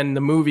black. And then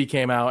the movie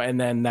came out,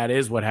 and then that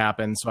is what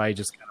happened. So I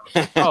just,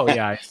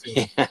 I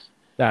see.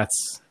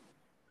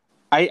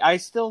 I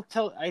still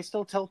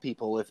tell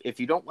people if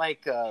you don't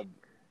like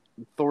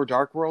Thor: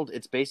 Dark World,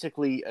 it's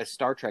basically a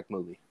Star Trek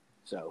movie.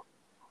 So,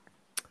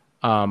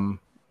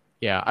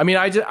 yeah. I mean,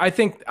 I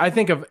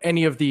think of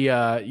any of the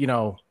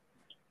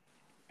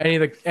any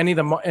of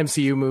the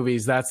MCU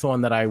movies, that's the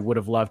one that I would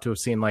have loved to have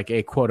seen like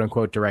a quote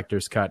unquote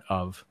director's cut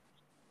of.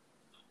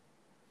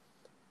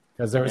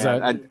 Because there was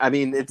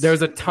there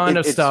was a ton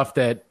of stuff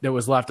that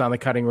was left on the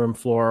cutting room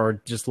floor, or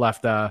just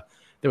left. That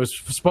was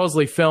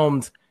supposedly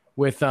filmed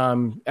with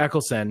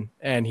Eccleston,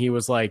 and he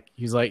was like,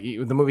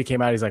 the movie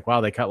came out, he's like,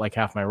 wow, they cut like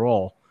half my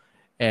role,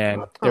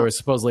 and there was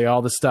supposedly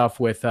all the stuff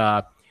with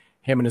him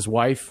and his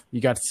wife. You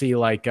got to see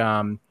like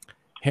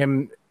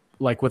him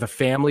like with a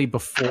family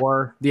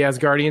before the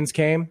Asgardians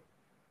came,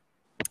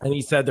 and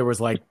he said there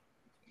was like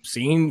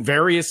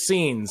various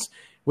scenes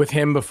with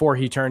him before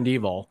he turned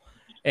evil.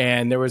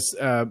 And there was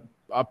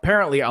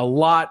apparently a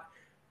lot.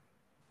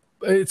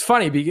 It's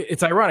funny.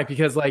 It's ironic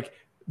because like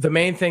the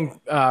main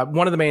thing,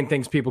 one of the main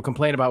things people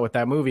complain about with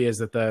that movie is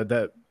that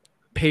the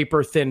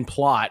paper thin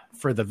plot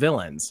for the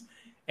villains.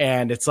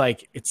 And it's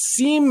like, it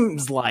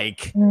seems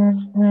like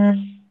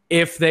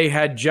if they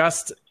had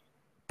just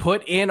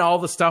put in all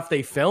the stuff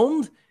they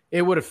filmed,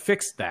 it would have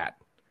fixed that.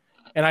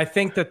 And I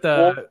think that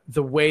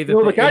the way that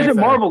the guys at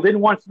Marvel didn't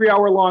want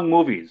 3-hour long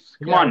movies.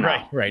 Come on,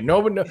 now. Right.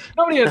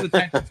 Nobody has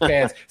attention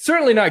spans.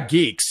 Certainly not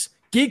geeks.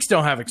 Geeks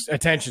don't have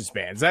attention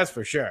spans. That's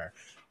for sure.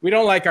 We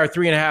don't like our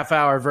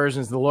 3.5-hour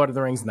versions of The Lord of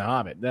the Rings and The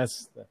Hobbit.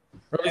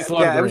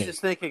 I was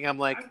just thinking. I'm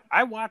like,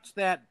 I watched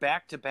that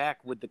back to back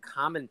with the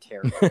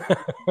commentary.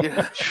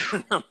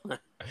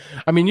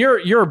 I mean,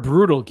 you're a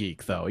brutal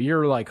geek though.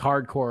 You're like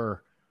hardcore.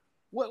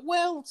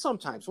 Well,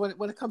 sometimes when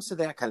it comes to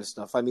that kind of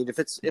stuff, I mean, if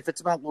it's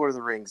about Lord of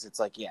the Rings, it's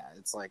like,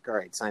 all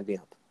right, sign me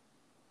up.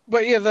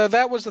 But yeah,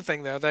 that was the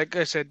thing though. Like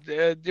I said,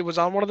 it was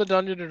on one of the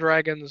Dungeons and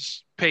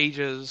Dragons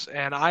pages,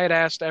 and I had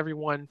asked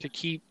everyone to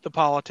keep the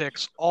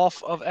politics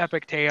off of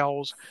Epic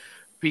Tales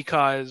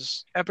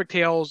because Epic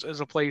Tales is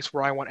a place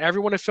where I want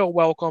everyone to feel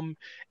welcome,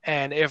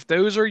 and if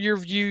those are your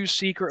views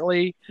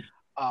secretly,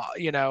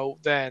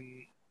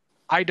 then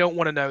I don't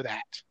want to know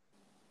that.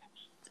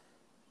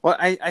 Well,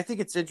 I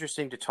think it's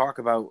interesting to talk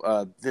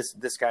about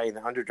this guy in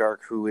the Underdark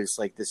who is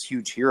like this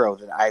huge hero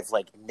that I've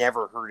like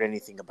never heard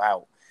anything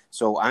about.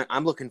 So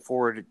I'm looking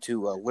forward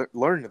to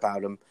learning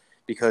about him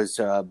because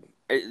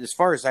as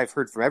far as I've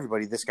heard from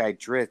everybody, this guy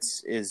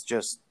Drizzt is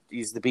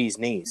he's the bee's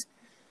knees,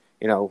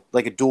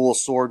 like a dual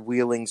sword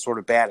wielding sort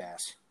of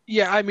badass.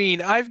 Yeah, I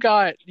mean, I've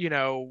got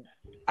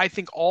I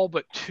think all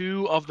but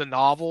 2 of the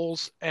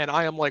novels, and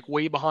I am like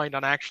way behind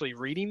on actually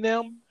reading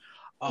them.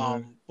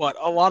 But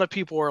a lot of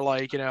people are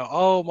like,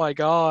 oh my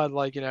God,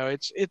 like,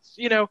 it's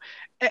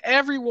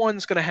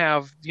everyone's going to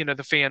have, the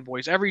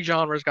fanboys. Every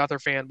genre's got their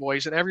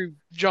fanboys, and every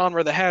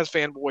genre that has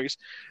fanboys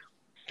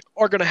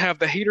are going to have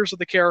the haters of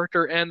the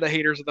character and the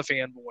haters of the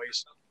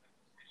fanboys.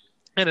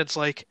 And it's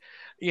like,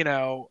 he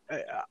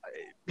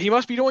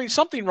must be doing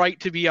something right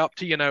to be up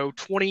to,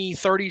 20,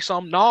 30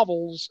 some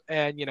novels.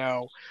 And,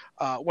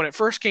 when it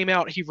first came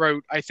out, he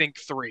wrote, I think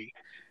 3.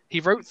 He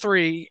wrote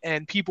 3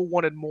 and people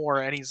wanted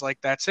more. And he's like,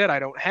 that's it. I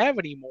don't have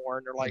any more.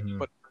 And they're like,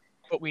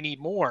 but we need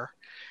more.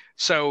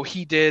 So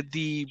he did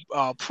the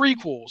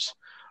prequels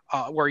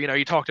where,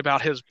 he talked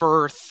about his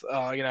birth,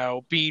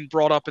 being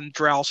brought up in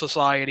Drow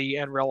society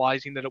and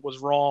realizing that it was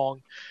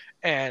wrong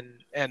and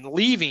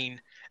leaving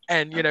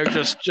and,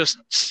 just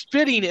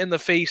spitting in the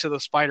face of the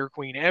Spider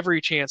Queen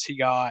every chance he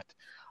got.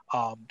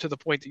 To the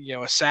point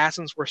that,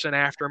 assassins were sent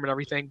after him and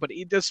everything. But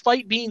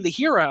despite being the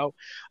hero,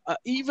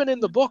 even in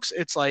the books,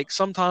 it's like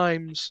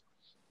sometimes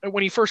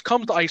when he first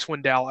comes to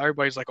Icewind Dale,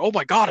 everybody's like, oh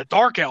my God, a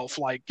dark elf,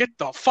 like, get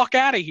the fuck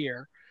out of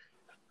here.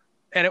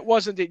 And it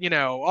wasn't that,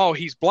 oh,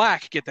 he's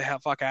black, get the hell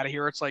fuck out of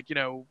here. It's like,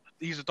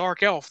 he's a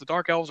dark elf. The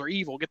dark elves are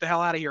evil. Get the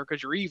hell out of here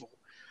because you're evil.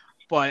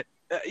 But,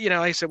 like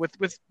I said, with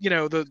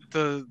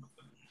the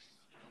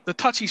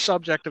touchy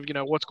subject of,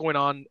 what's going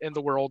on in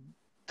the world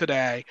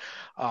today,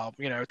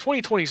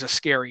 2020 is a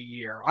scary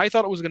year. I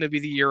thought it was going to be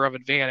the year of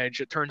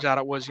advantage. It turns out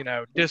it was,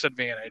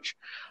 disadvantage.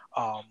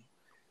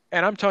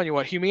 And I'm telling you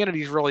what,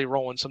 humanity's really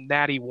rolling some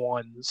natty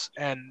ones,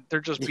 and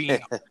they're just being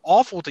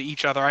awful to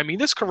each other. I mean,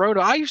 this corona,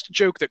 I used to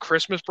joke that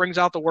Christmas brings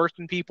out the worst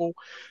in people,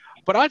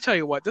 but I tell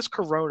you what, this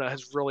corona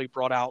has really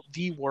brought out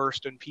the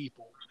worst in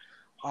people.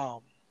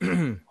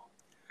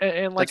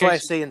 And like that's why I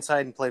stay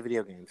inside and play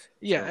video games.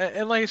 Yeah, so.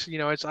 And like I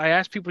said, I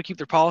ask people to keep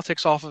their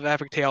politics off of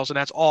Epic Tales, and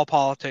that's all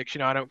politics.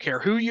 I don't care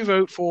who you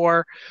vote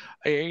for,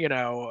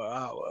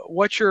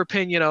 what's your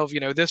opinion of,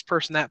 this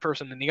person, that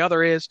person, and the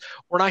other is.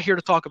 We're not here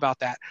to talk about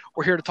that.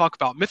 We're here to talk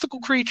about mythical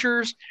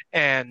creatures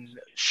and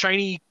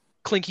shiny,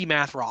 clinky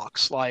math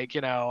rocks. Like,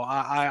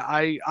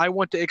 I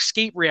want to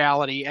escape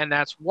reality, and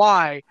that's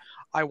why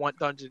I want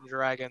Dungeons &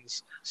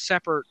 Dragons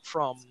separate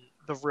from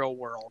the real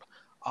world.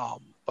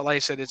 But like I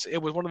said,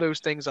 it was one of those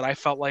things that I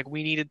felt like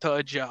we needed to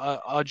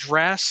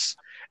address.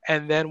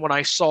 And then when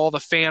I saw the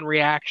fan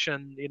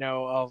reaction,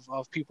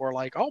 of people are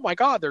like, oh my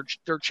God,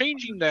 they're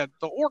changing the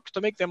orcs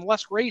to make them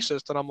less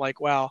racist. And I'm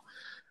like, well,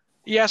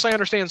 yes, I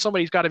understand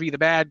somebody's got to be the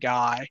bad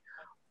guy,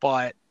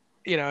 but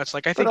You know, it's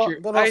like I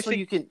think but also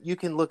you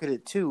can look at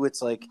it too.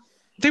 It's like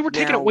they were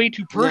taking it way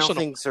too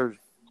personal.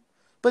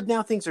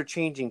 Now things are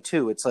changing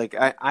too. It's like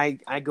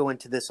I go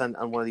into this on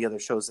one of the other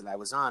shows that I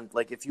was on.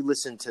 Like if you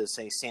listen to,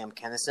 say, Sam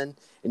Kinison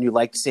and you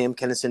liked Sam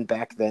Kinison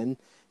back then,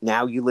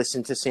 now you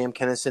listen to Sam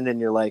Kinison and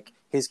you're like,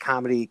 his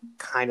comedy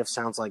kind of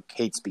sounds like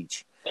hate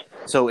speech.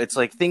 So it's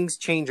like things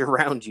change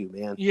around you,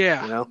 man.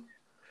 Yeah. You know?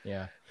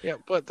 Yeah. Yeah,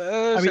 but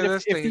I mean,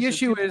 if the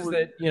issue is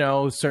that, you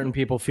know, certain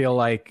people feel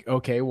like,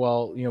 okay,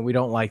 well, you know, we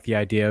don't like the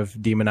idea of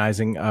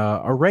demonizing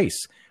a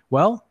race.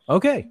 Well,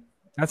 okay,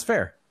 that's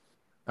fair.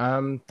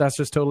 That's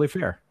just totally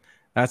fair.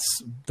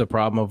 That's the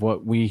problem of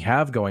what we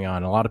have going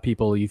on. A lot of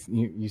people,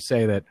 you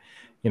say that,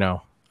 you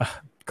know,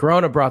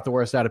 Corona brought the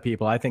worst out of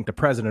people. I think the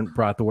president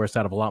brought the worst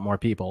out of a lot more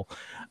people.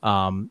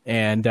 So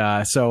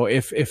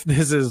if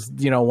this is,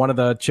 you know, one of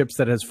the chips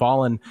that has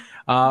fallen,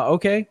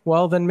 okay,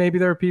 well then maybe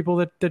there are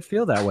people that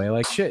feel that way.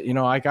 Like shit, you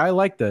know, like I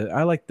like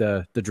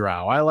the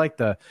drow. I like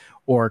the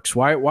orcs.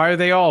 Why are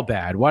they all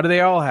bad? Why do they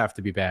all have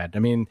to be bad? I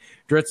mean,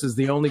 Dritz is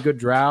the only good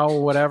drow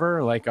or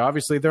whatever. Like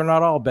obviously they're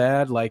not all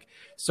bad. Like,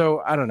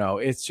 so I don't know.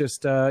 It's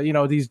just, you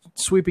know, these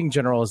sweeping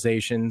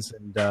generalizations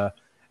and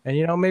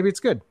you know, maybe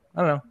it's good.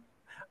 I don't know.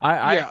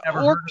 I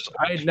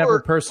had never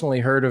personally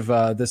heard of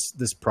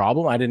this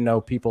problem. I didn't know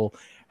people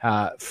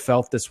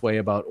felt this way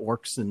about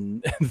orcs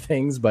and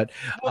things, but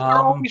they're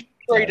always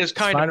portrayed as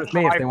kind fine of with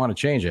me if they want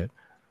to change it.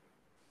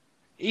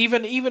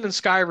 Even in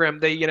Skyrim,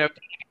 they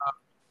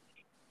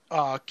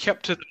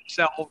kept to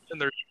themselves in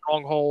their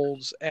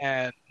strongholds,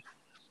 and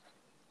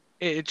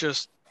it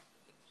just.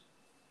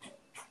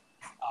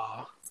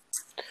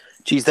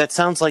 Geez, that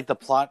sounds like the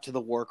plot to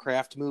the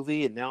Warcraft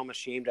movie, and now I'm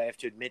ashamed I have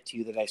to admit to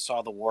you that I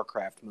saw the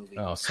Warcraft movie.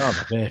 Oh, son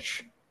of a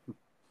bitch.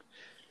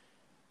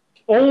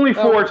 Only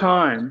 4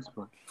 times.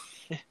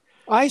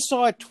 I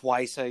saw it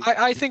twice.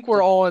 I think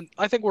we're all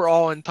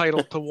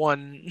entitled to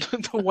one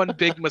to one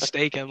big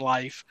mistake in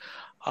life.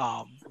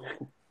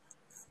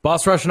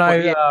 Boss Rush and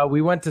I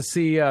we went to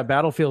see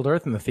Battlefield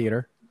Earth in the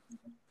theater.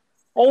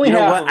 Only you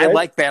know half. What? I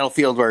like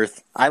Battlefield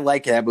Earth. I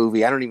like that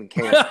movie. I don't even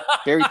care.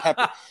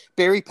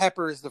 Barry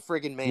Pepper is the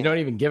friggin' man. You don't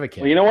even give a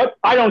care. Well, you know what?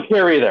 I don't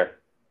care either.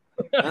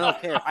 I don't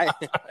care.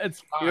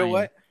 It's fine. You know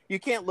what? You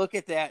can't look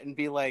at that and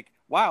be like,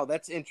 "Wow,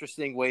 that's an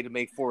interesting way to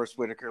make Forrest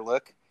Whitaker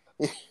look."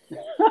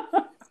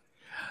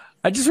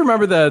 I just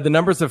remember the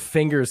numbers of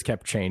fingers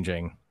kept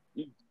changing.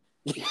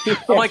 I'm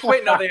like,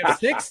 wait, no, they have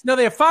 6? No,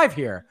 they have 5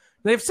 here.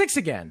 They have 6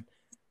 again.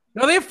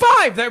 No, they have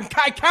 5.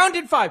 I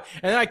counted 5,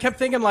 and then I kept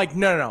thinking, like,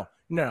 no.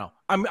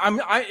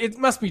 It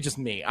must be just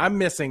me. I'm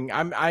missing.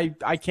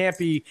 I can't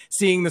be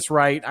seeing this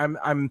right.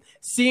 I'm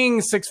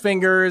seeing 6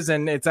 fingers,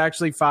 and it's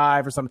actually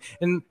 5 or something.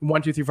 And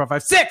 1, 2, 3, 4,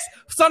 5, 6.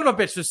 Son of a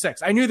bitch, there's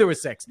 6. I knew there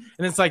was 6.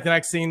 And it's like the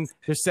next scene,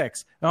 there's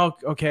 6. Oh,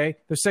 okay,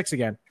 there's 6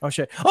 again. Oh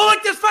shit. Oh,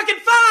 look, there's fucking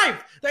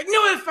 5. I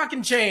knew it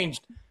fucking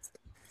changed.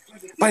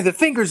 By the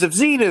fingers of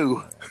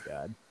Xenu. Oh my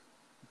god.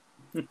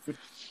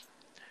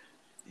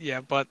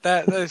 Yeah, but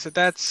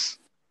that's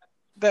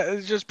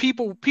just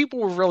people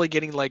were really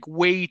getting like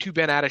way too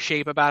bent out of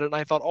shape about it, and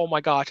I thought, oh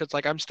my gosh, it's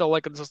like I'm still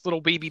like this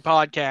little baby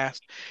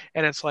podcast,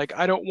 and it's like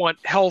I don't want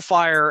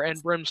hellfire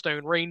and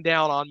brimstone rain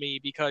down on me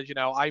because, you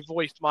know, I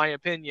voiced my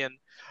opinion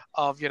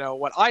of, you know,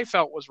 what I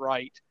felt was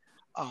right.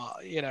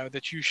 You know,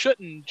 that you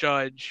shouldn't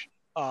judge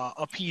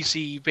a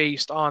PC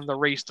based on the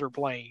race they're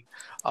playing.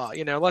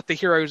 You know, let the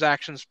hero's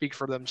actions speak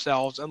for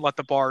themselves and let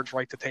the bards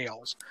write the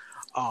tales.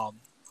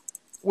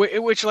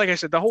 Which, like I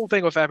said, the whole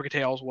thing with Epic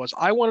Tales was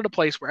I wanted a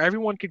place where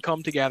everyone could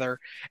come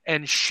together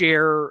and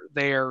share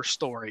their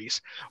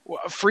stories,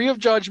 free of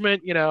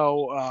judgment. You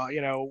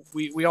know,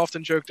 we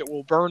often joke that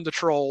we'll burn the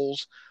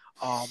trolls,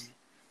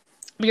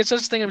 because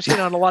that's the thing I'm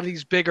seeing on a lot of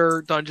these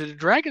bigger Dungeons and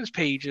Dragons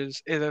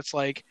pages. Is it's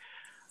like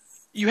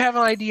you have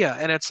an idea,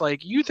 and it's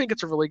like you think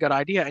it's a really good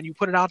idea, and you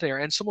put it out there,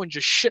 and someone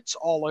just shits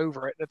all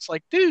over it. And it's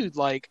like, dude,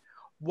 like,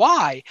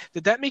 why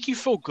did that make you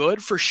feel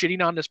good for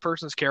shitting on this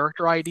person's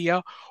character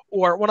idea?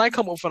 Or when I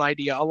come up with an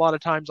idea, a lot of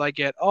times I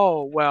get,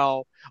 oh,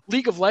 well,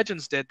 League of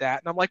Legends did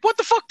that. And I'm like, what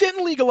the fuck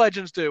didn't League of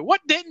Legends do?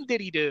 What did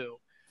he do?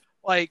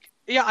 Like,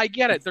 yeah, I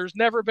get it. There's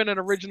never been an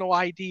original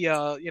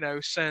idea, you know,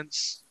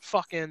 since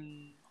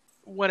fucking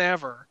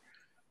whenever.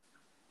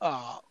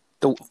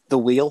 The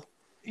wheel?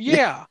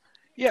 Yeah.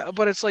 Yeah,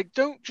 but it's like,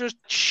 don't just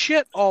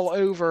shit all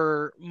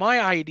over my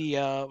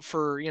idea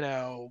for, you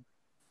know,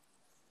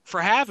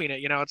 for having it.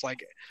 You know, it's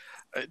like,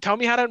 tell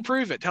me how to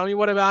improve it. Tell me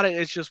what about it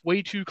is just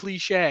way too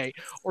cliche.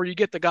 Or you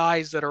get the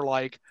guys that are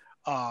like,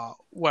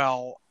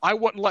 well, I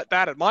wouldn't let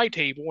that at my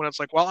table. And it's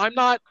like, well, I'm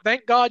not,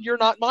 thank God you're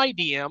not my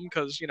DM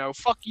because, you know,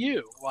 fuck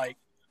you. Like,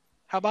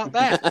 how about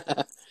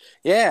that?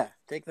 Yeah,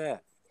 take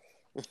that.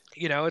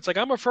 You know, it's like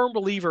I'm a firm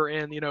believer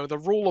in, you know, the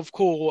rule of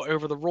cool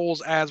over the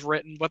rules as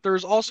written, but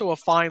there's also a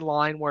fine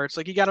line where it's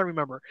like, you got to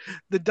remember,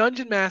 the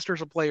dungeon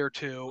master's a player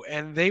too,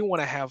 and they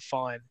want to have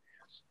fun.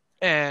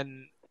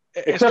 And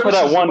except for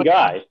that one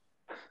guy.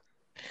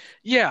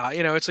 Yeah,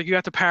 you know, it's like you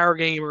got the power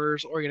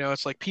gamers, or, you know,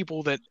 it's like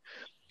people that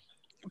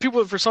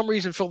people for some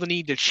reason feel the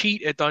need to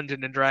cheat at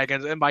Dungeons and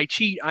Dragons, and by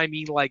cheat I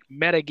mean like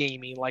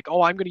metagaming, like,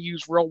 oh, I'm going to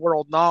use real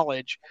world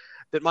knowledge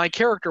that my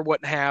character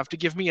wouldn't have to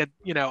give me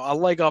a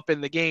leg up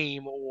in the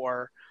game,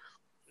 or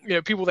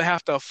people that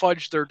have to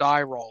fudge their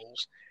die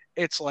rolls.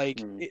 It's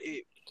like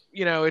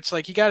it's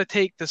like you got to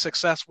take the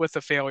success with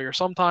the failure.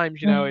 Sometimes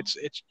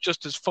it's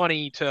just as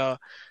funny to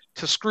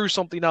screw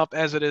something up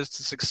as it is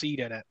to succeed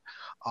in it.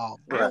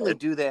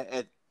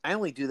 I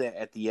only do that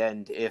at the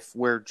end if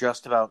we're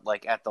just about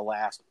like at the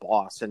last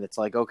boss, and it's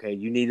like, okay,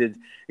 you needed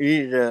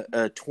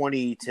a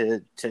 20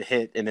 to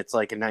hit, and it's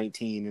like a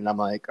 19, and I'm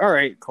like, all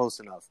right, close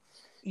enough.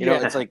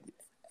 It's like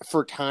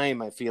for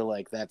time, I feel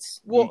like that's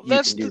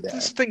that's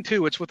the thing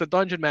too. It's with the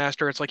Dungeon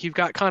Master. It's like you've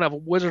got kind of a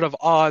Wizard of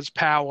Oz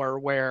power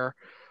where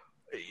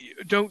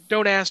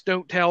don't ask,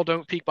 don't tell,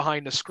 don't peek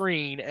behind the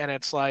screen, and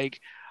it's like.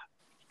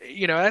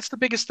 That's the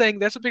biggest thing.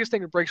 That's the biggest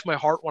thing that breaks my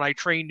heart when I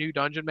train new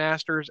dungeon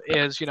masters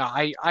is,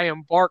 I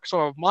embark some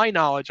of my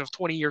knowledge of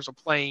 20 years of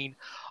playing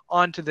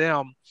onto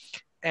them.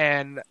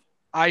 And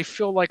I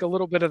feel like a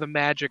little bit of the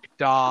magic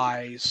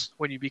dies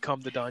when you become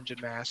the dungeon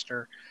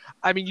master.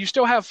 I mean, you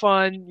still have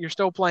fun, you're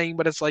still playing,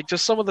 but it's like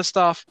just some of the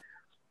stuff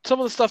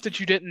that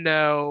you didn't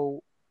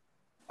know,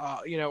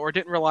 or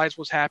didn't realize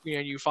was happening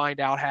and you find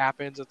out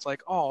happens. It's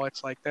like, oh,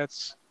 it's like that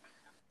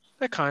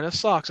kind of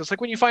sucks. It's like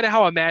when you find out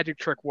how a magic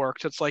trick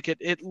works, it's like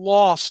it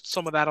lost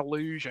some of that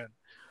illusion.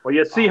 Well,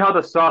 you see how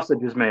the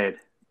sausage is made.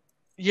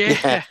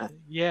 Yeah.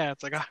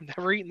 It's like I'm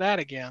never eating that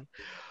again.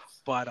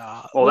 But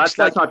that's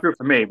not true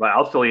for me. But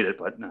I'll still eat it.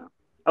 But no,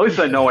 at least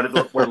I know what it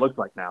looks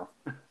like now.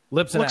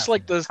 Lips and looks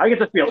like the. I get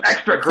to feel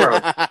extra gross.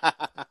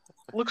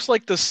 Looks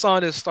like the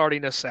sun is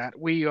starting to set.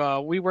 We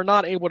were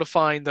not able to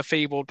find the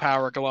fabled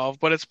power glove,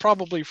 but it's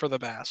probably for the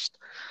best.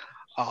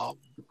 I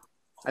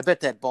bet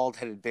that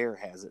bald-headed bear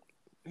has it.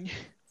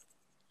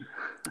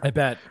 I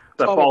bet.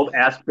 The bald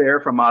ass bear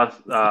from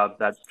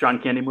that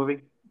John Candy movie?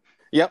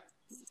 Yep.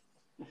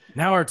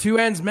 Now our two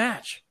ends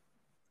match.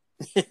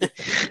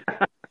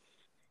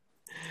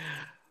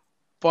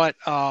 But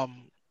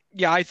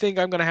I think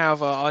I'm going to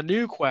have a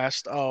new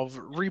quest of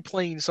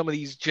replaying some of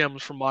these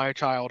gems from my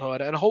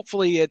childhood, and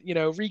hopefully it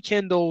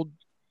rekindled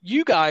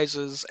you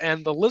guys's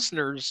and the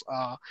listeners'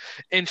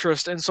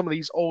 interest in some of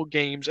these old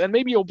games, and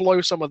maybe you'll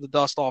blow some of the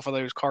dust off of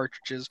those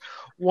cartridges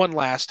one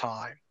last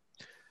time.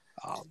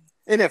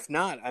 And if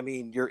not, I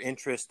mean, your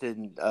interest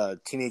in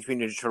Teenage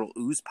Mutant Ninja Turtle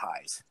ooze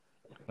pies.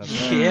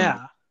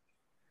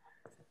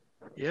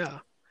 Yeah.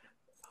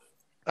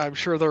 I'm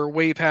sure they're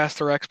way past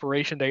their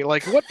expiration date.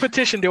 Like, what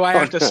petition do I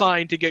have to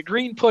sign to get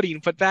green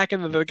pudding put back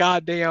into the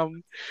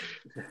goddamn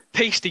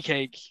pasty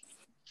cake?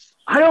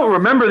 I don't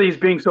remember these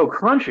being so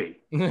crunchy.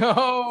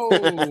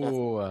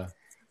 No.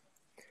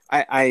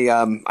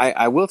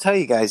 I will tell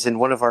you guys, in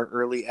one of our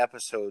early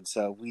episodes,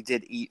 we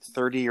did eat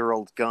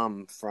 30-year-old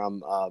gum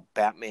from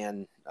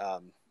Batman,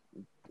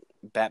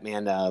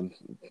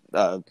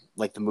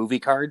 like the movie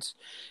cards.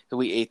 So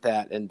we ate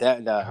that, and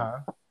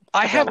that.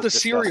 I have the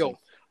cereal.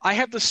 I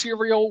have the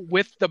cereal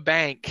with the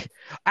bank.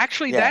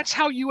 Actually, that's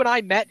how you and I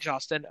met,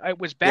 Justin. It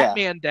was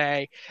Batman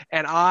Day,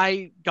 and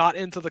I got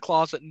into the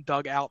closet and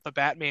dug out the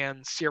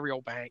Batman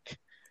cereal bank.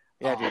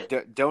 Yeah,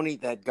 dude, don't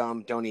eat that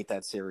gum. Don't eat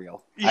that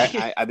cereal.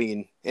 I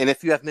mean, and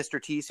if you have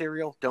Mr. T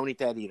cereal, don't eat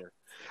that either.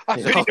 I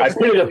pity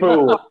the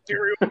fool.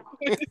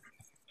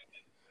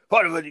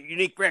 Part of a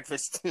unique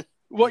breakfast.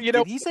 Well,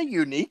 did he say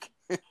unique?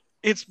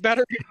 It's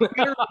better than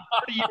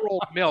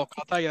 30-year-old milk.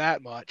 I'll tell you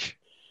that much.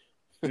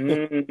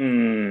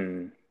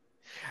 Mm-mm.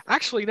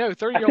 Actually, no.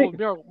 30-year-old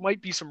milk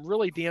might be some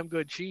really damn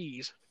good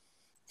cheese.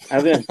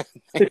 They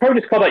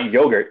probably just call that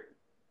yogurt.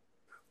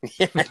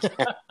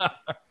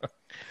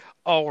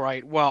 All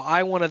right. Well,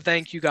 I want to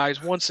thank you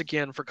guys once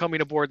again for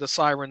coming aboard the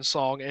Siren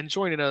Song and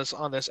joining us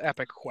on this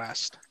epic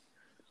quest.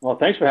 Well,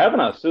 thanks for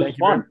having us. It was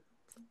fun.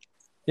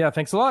 Yeah,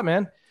 thanks a lot,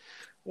 man.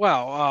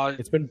 Well,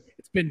 it's been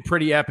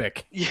pretty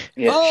epic.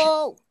 Yeah.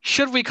 Oh!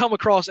 Should we come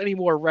across any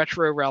more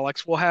retro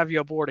relics, we'll have you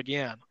aboard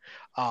again.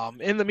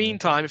 In the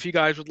meantime, if you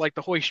guys would like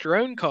to hoist your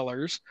own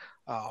colors,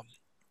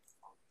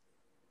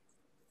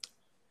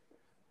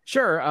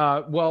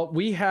 Sure. Well,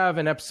 we have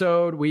an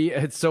episode.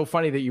 It's so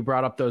funny that you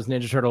brought up those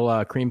Ninja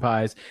Turtle cream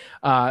pies,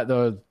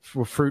 those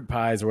fruit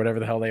pies or whatever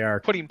the hell they are.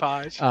 Pudding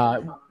pies.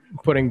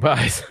 Pudding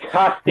pies.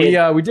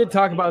 We did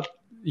talk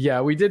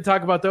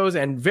about those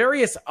and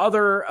various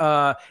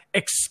other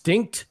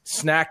extinct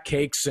snack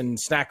cakes and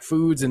snack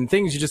foods and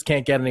things you just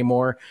can't get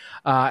anymore.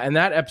 And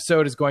that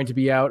episode is going to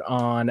be out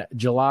on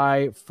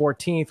July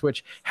 14th,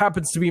 which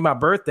happens to be my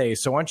birthday.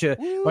 So why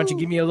don't you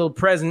give me a little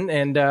present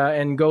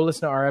and go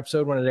listen to our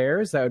episode when it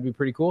airs? That would be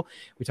pretty cool.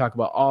 We talk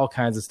about all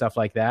kinds of stuff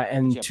like that.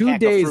 And 2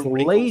 days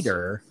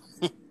later,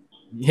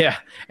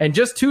 and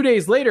just 2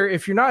 days later,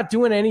 if you're not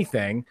doing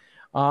anything,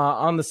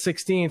 on the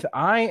 16th,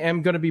 I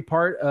am going to be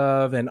part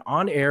of an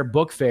on-air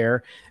book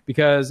fair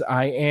because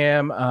I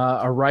am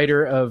a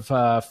writer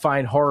of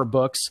fine horror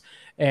books,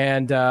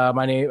 And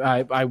my name,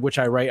 which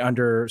I write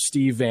under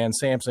Steve Van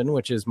Samson,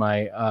 which is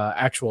my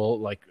actual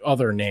like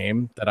other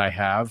name that I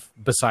have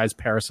besides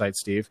Parasite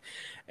Steve.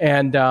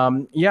 And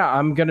I'm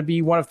going to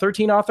be one of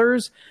 13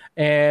 authors,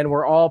 and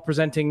we're all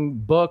presenting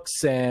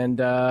books and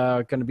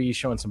going to be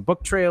showing some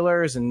book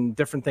trailers and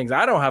different things.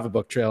 I don't have a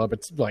book trailer,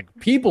 but like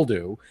people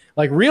do,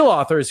 like real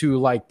authors who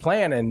like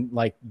plan and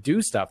like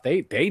do stuff.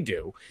 They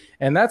do,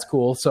 and that's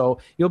cool. So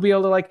you'll be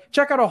able to like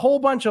check out a whole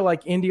bunch of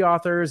like indie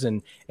authors,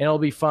 and it'll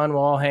be fun.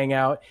 We'll all hang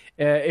out.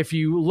 If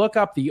you look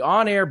up the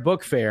On-Air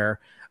Book Fair,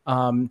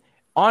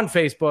 on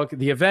Facebook,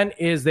 the event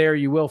is there.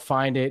 You will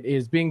find it. It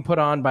is being put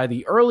on by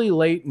the Early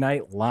Late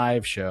Night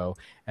Live Show,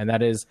 and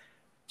that is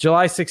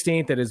July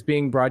 16th. It is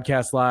being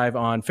broadcast live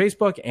on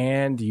Facebook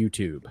and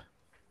YouTube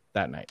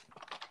that night.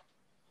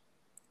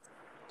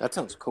 That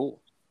sounds cool.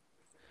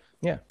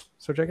 Yeah,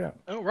 so check it out.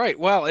 All right.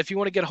 Well, if you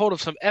want to get a hold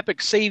of some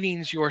epic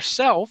savings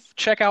yourself,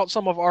 check out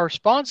some of our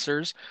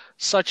sponsors,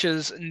 such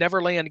as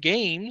Neverland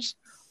Games.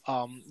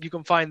 You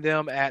can find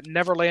them at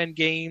Neverland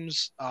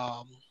Games.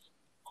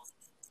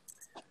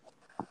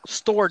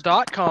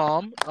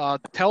 Store.com.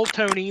 Tell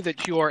Tony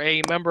that you are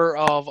a member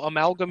of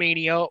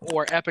Amalgamania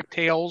or Epic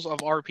Tales of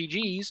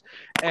RPGs,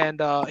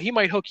 and he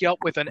might hook you up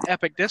with an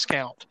epic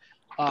discount,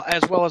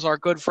 as well as our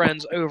good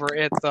friends over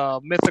at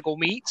Mythical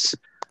Meats.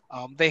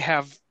 They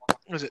have,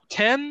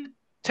 10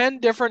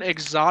 different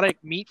exotic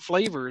meat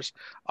flavors.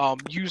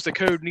 Use the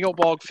code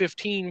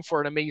NeilBog15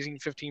 for an amazing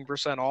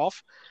 15%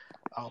 off.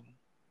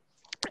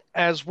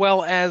 As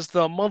well as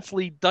the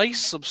monthly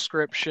dice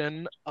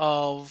subscription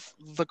of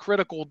the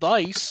Critical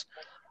Dice.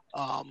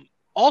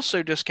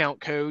 Also, discount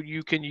code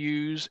you can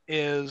use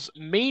is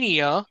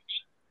Mania,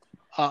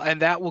 and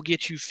that will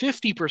get you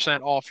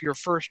 50% off your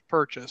first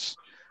purchase.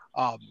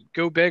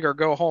 Go big or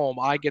go home.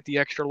 I get the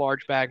extra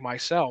large bag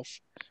myself.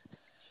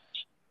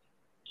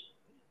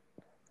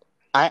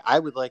 I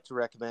would like to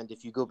recommend,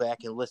 if you go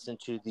back and listen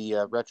to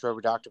the Retro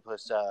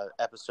Redoctopus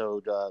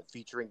episode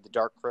featuring the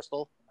Dark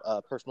Crystal,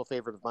 personal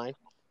favorite of mine.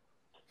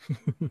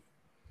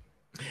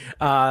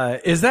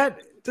 Does that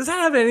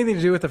have anything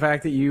to do with the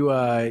fact that you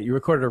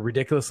recorded a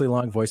ridiculously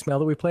long voicemail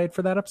that we played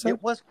for that episode?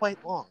 It was quite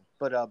long,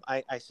 but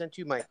I sent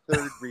you my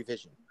third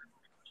revision.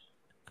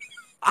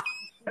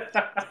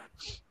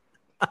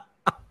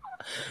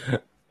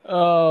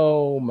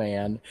 Oh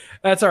man,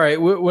 that's all right.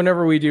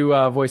 Whenever we do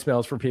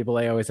voicemails for people,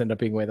 they always end up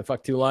being way the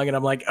fuck too long, and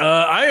I'm like,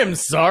 I am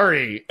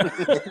sorry.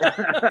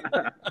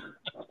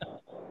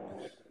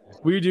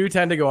 We do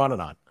tend to go on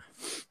and on.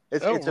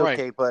 It's right.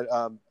 Okay, but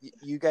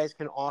you guys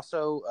can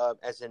also,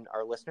 as in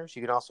our listeners,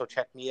 you can also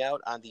check me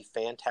out on the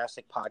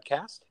Fantastic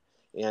Podcast,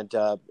 and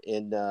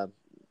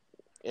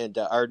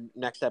our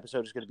next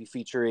episode is going to be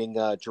featuring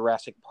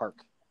Jurassic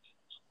Park.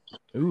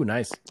 Ooh,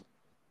 nice.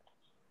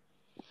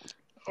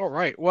 All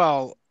right.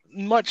 Well,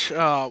 much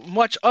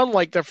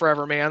unlike the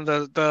Forever Man,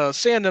 the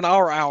sand in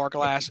our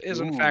hourglass is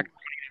in fact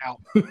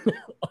running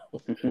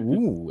out.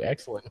 Ooh,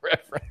 excellent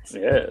reference.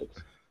 Yes.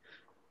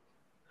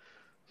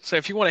 So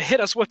if you want to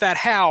hit us with that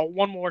how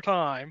one more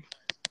time.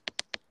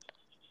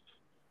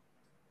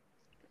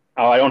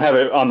 Oh, I don't have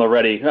it on the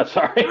ready.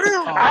 Sorry.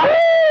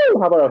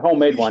 How about a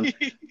homemade one?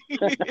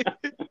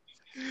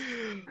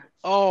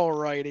 All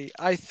righty.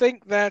 I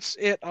think that's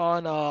it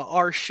on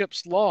our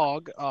ship's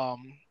log.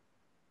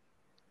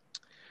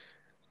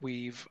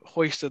 We've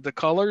hoisted the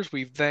colors.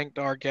 We've thanked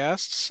our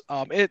guests.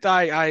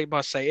 I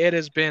must say, it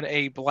has been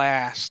a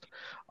blast.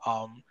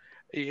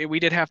 We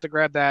did have to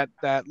grab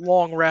that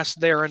long rest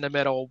there in the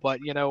middle,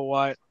 but you know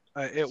what?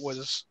 It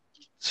was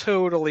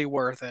totally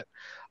worth it.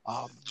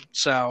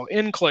 So,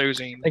 in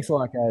closing, thanks a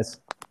lot, guys.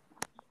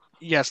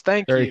 Yes,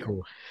 thank you. Very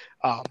cool.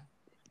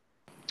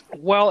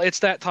 Well, it's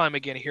that time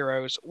again,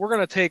 heroes. We're going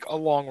to take a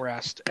long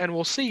rest, and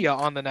we'll see you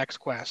on the next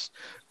quest.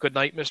 Good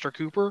night, Mr.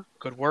 Cooper.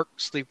 Good work.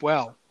 Sleep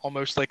well. I'll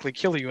most likely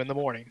kill you in the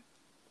morning.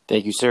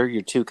 Thank you, sir.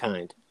 You're too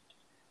kind.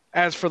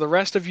 As for the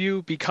rest of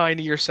you, be kind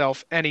to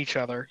yourself and each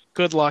other.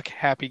 Good luck.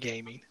 Happy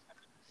gaming.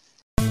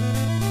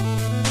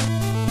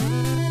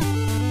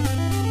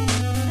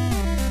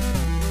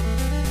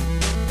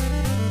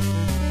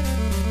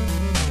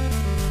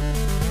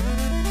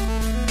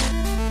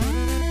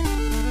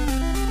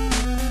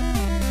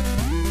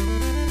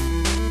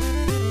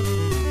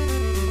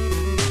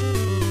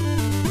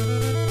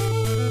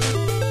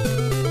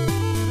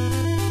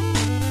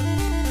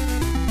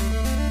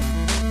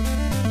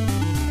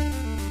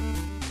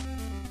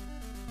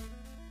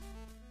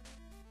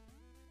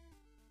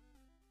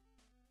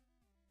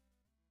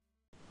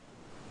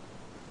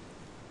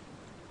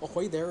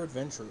 Ahoy there,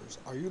 adventurers!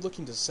 Are you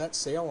looking to set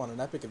sail on an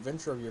epic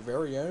adventure of your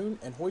very own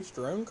and hoist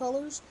your own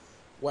colors?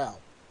 Well,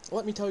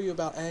 let me tell you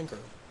about Anchor.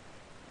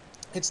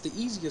 It's the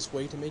easiest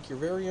way to make your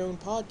very own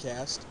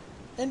podcast,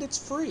 and it's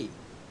free.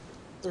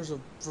 There's a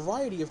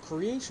variety of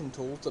creation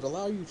tools that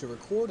allow you to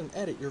record and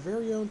edit your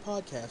very own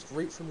podcast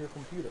right from your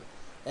computer,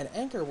 and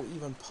Anchor will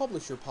even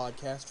publish your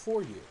podcast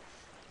for you,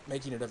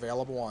 making it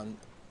available on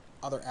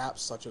other apps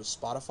such as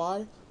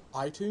Spotify,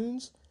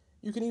 iTunes.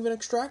 You can even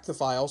extract the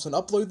files and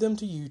upload them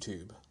to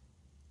YouTube.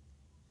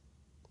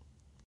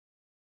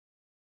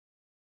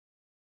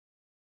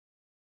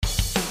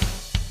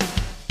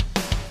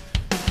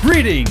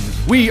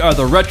 Greetings! We are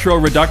the Retro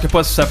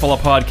Reductopus Cephala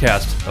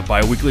Podcast, a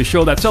bi-weekly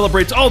show that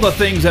celebrates all the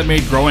things that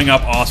made growing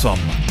up awesome.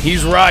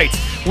 He's right.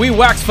 We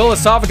wax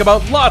philosophic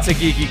about lots of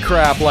geeky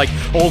crap like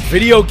old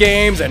video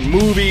games and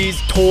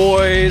movies,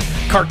 toys,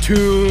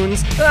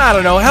 cartoons. I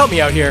don't know, help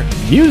me out here.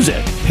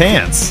 Music,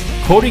 pants,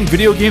 Quoting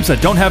video games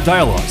that don't have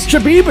dialogues,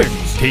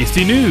 shabibans,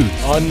 tasty news,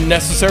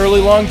 Unnecessarily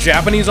long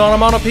Japanese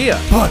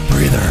onomatopoeia. butt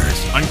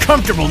breathers,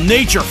 uncomfortable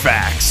nature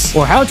facts,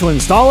 or how to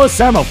install a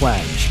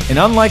Samoflange. And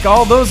unlike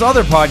all those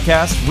other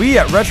podcasts, we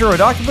at Retro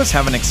Octopus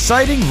have an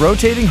exciting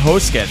rotating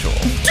host schedule.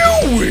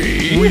 Do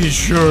we? We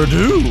sure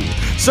do.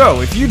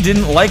 So, if you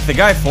didn't like the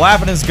guy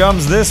flapping his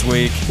gums this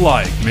week,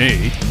 like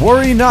me,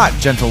 worry not,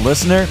 gentle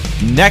listener.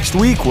 Next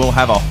week we'll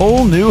have a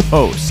whole new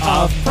host.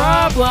 Of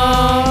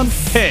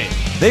problems. Hey,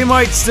 they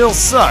might still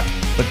suck,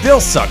 but they'll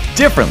suck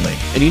differently.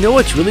 And you know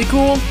what's really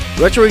cool?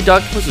 Retro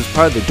Reductopus is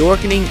part of the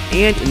Dorkening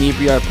and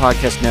Inebriar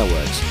podcast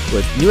networks,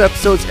 with new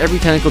episodes every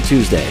Tentacle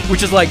Tuesday.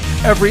 Which is like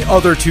every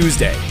other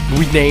Tuesday.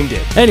 We named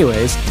it.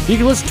 Anyways, you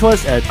can listen to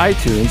us at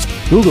iTunes,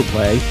 Google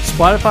Play,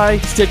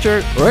 Spotify,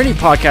 Stitcher, or any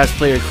podcast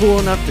player cool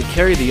enough to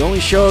carry the only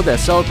show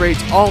that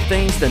celebrates all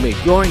things that made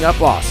growing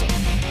up awesome.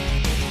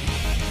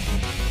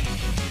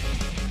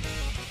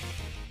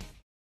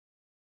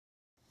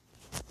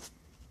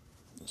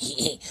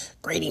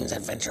 Greetings,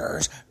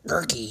 adventurers.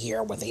 Gurky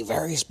here with a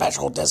very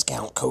special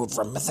discount code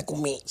from Mythical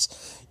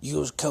Meats.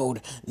 Use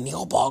code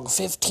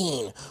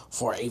NeilBog15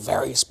 for a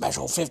very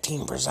special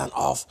 15%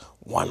 off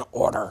one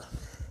order.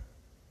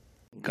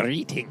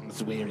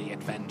 Greetings, weary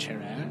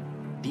adventurer.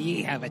 Do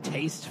you have a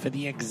taste for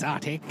the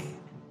exotic?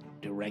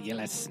 Do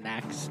regular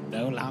snacks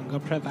no longer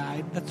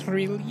provide the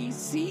thrill ye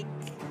seek?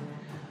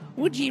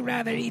 Would ye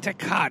rather eat a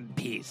cod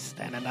piece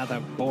than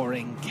another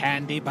boring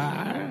candy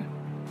bar?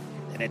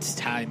 Then it's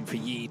time for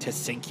ye to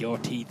sink your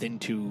teeth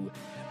into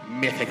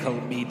Mythical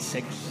Meats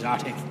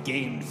Exotic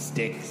Game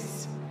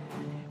Sticks.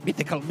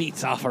 Mythical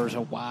Meats offers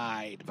a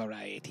wide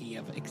variety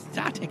of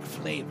exotic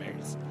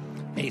flavors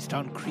based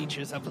on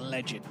creatures of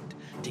legend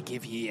to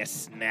give ye a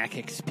snack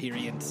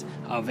experience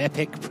of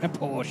epic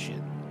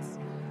proportions.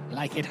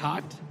 Like it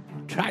hot?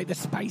 Try the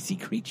Spicy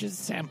Creatures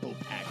Sample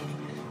Pack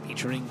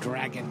featuring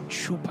dragon,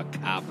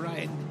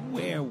 chupacabra, and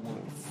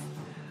werewolf.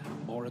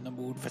 More in the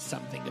mood for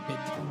something a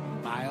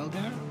bit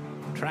milder?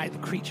 Try the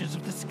Creatures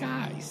of the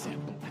Sky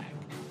Sample Pack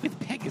with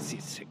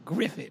Pegasus,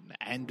 Griffin,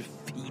 and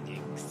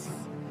Phoenix.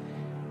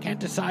 Can't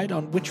decide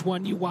on which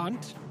one you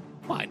want?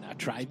 Why not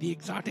try the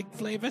Exotic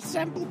Flavor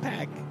Sample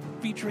Pack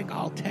featuring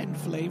all 10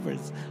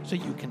 flavors so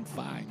you can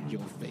find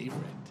your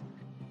favorite.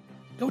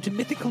 Go to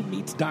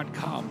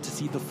mythicalmeats.com to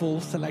see the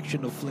full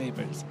selection of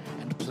flavors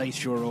and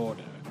place your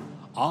order.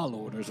 All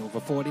orders over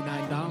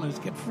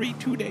 $49 get free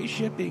 2-day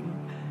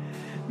shipping.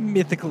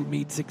 Mythical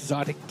Meats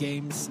Exotic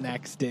Game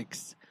Snack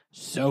Sticks.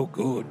 So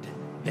good,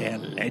 they're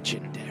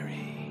legendary.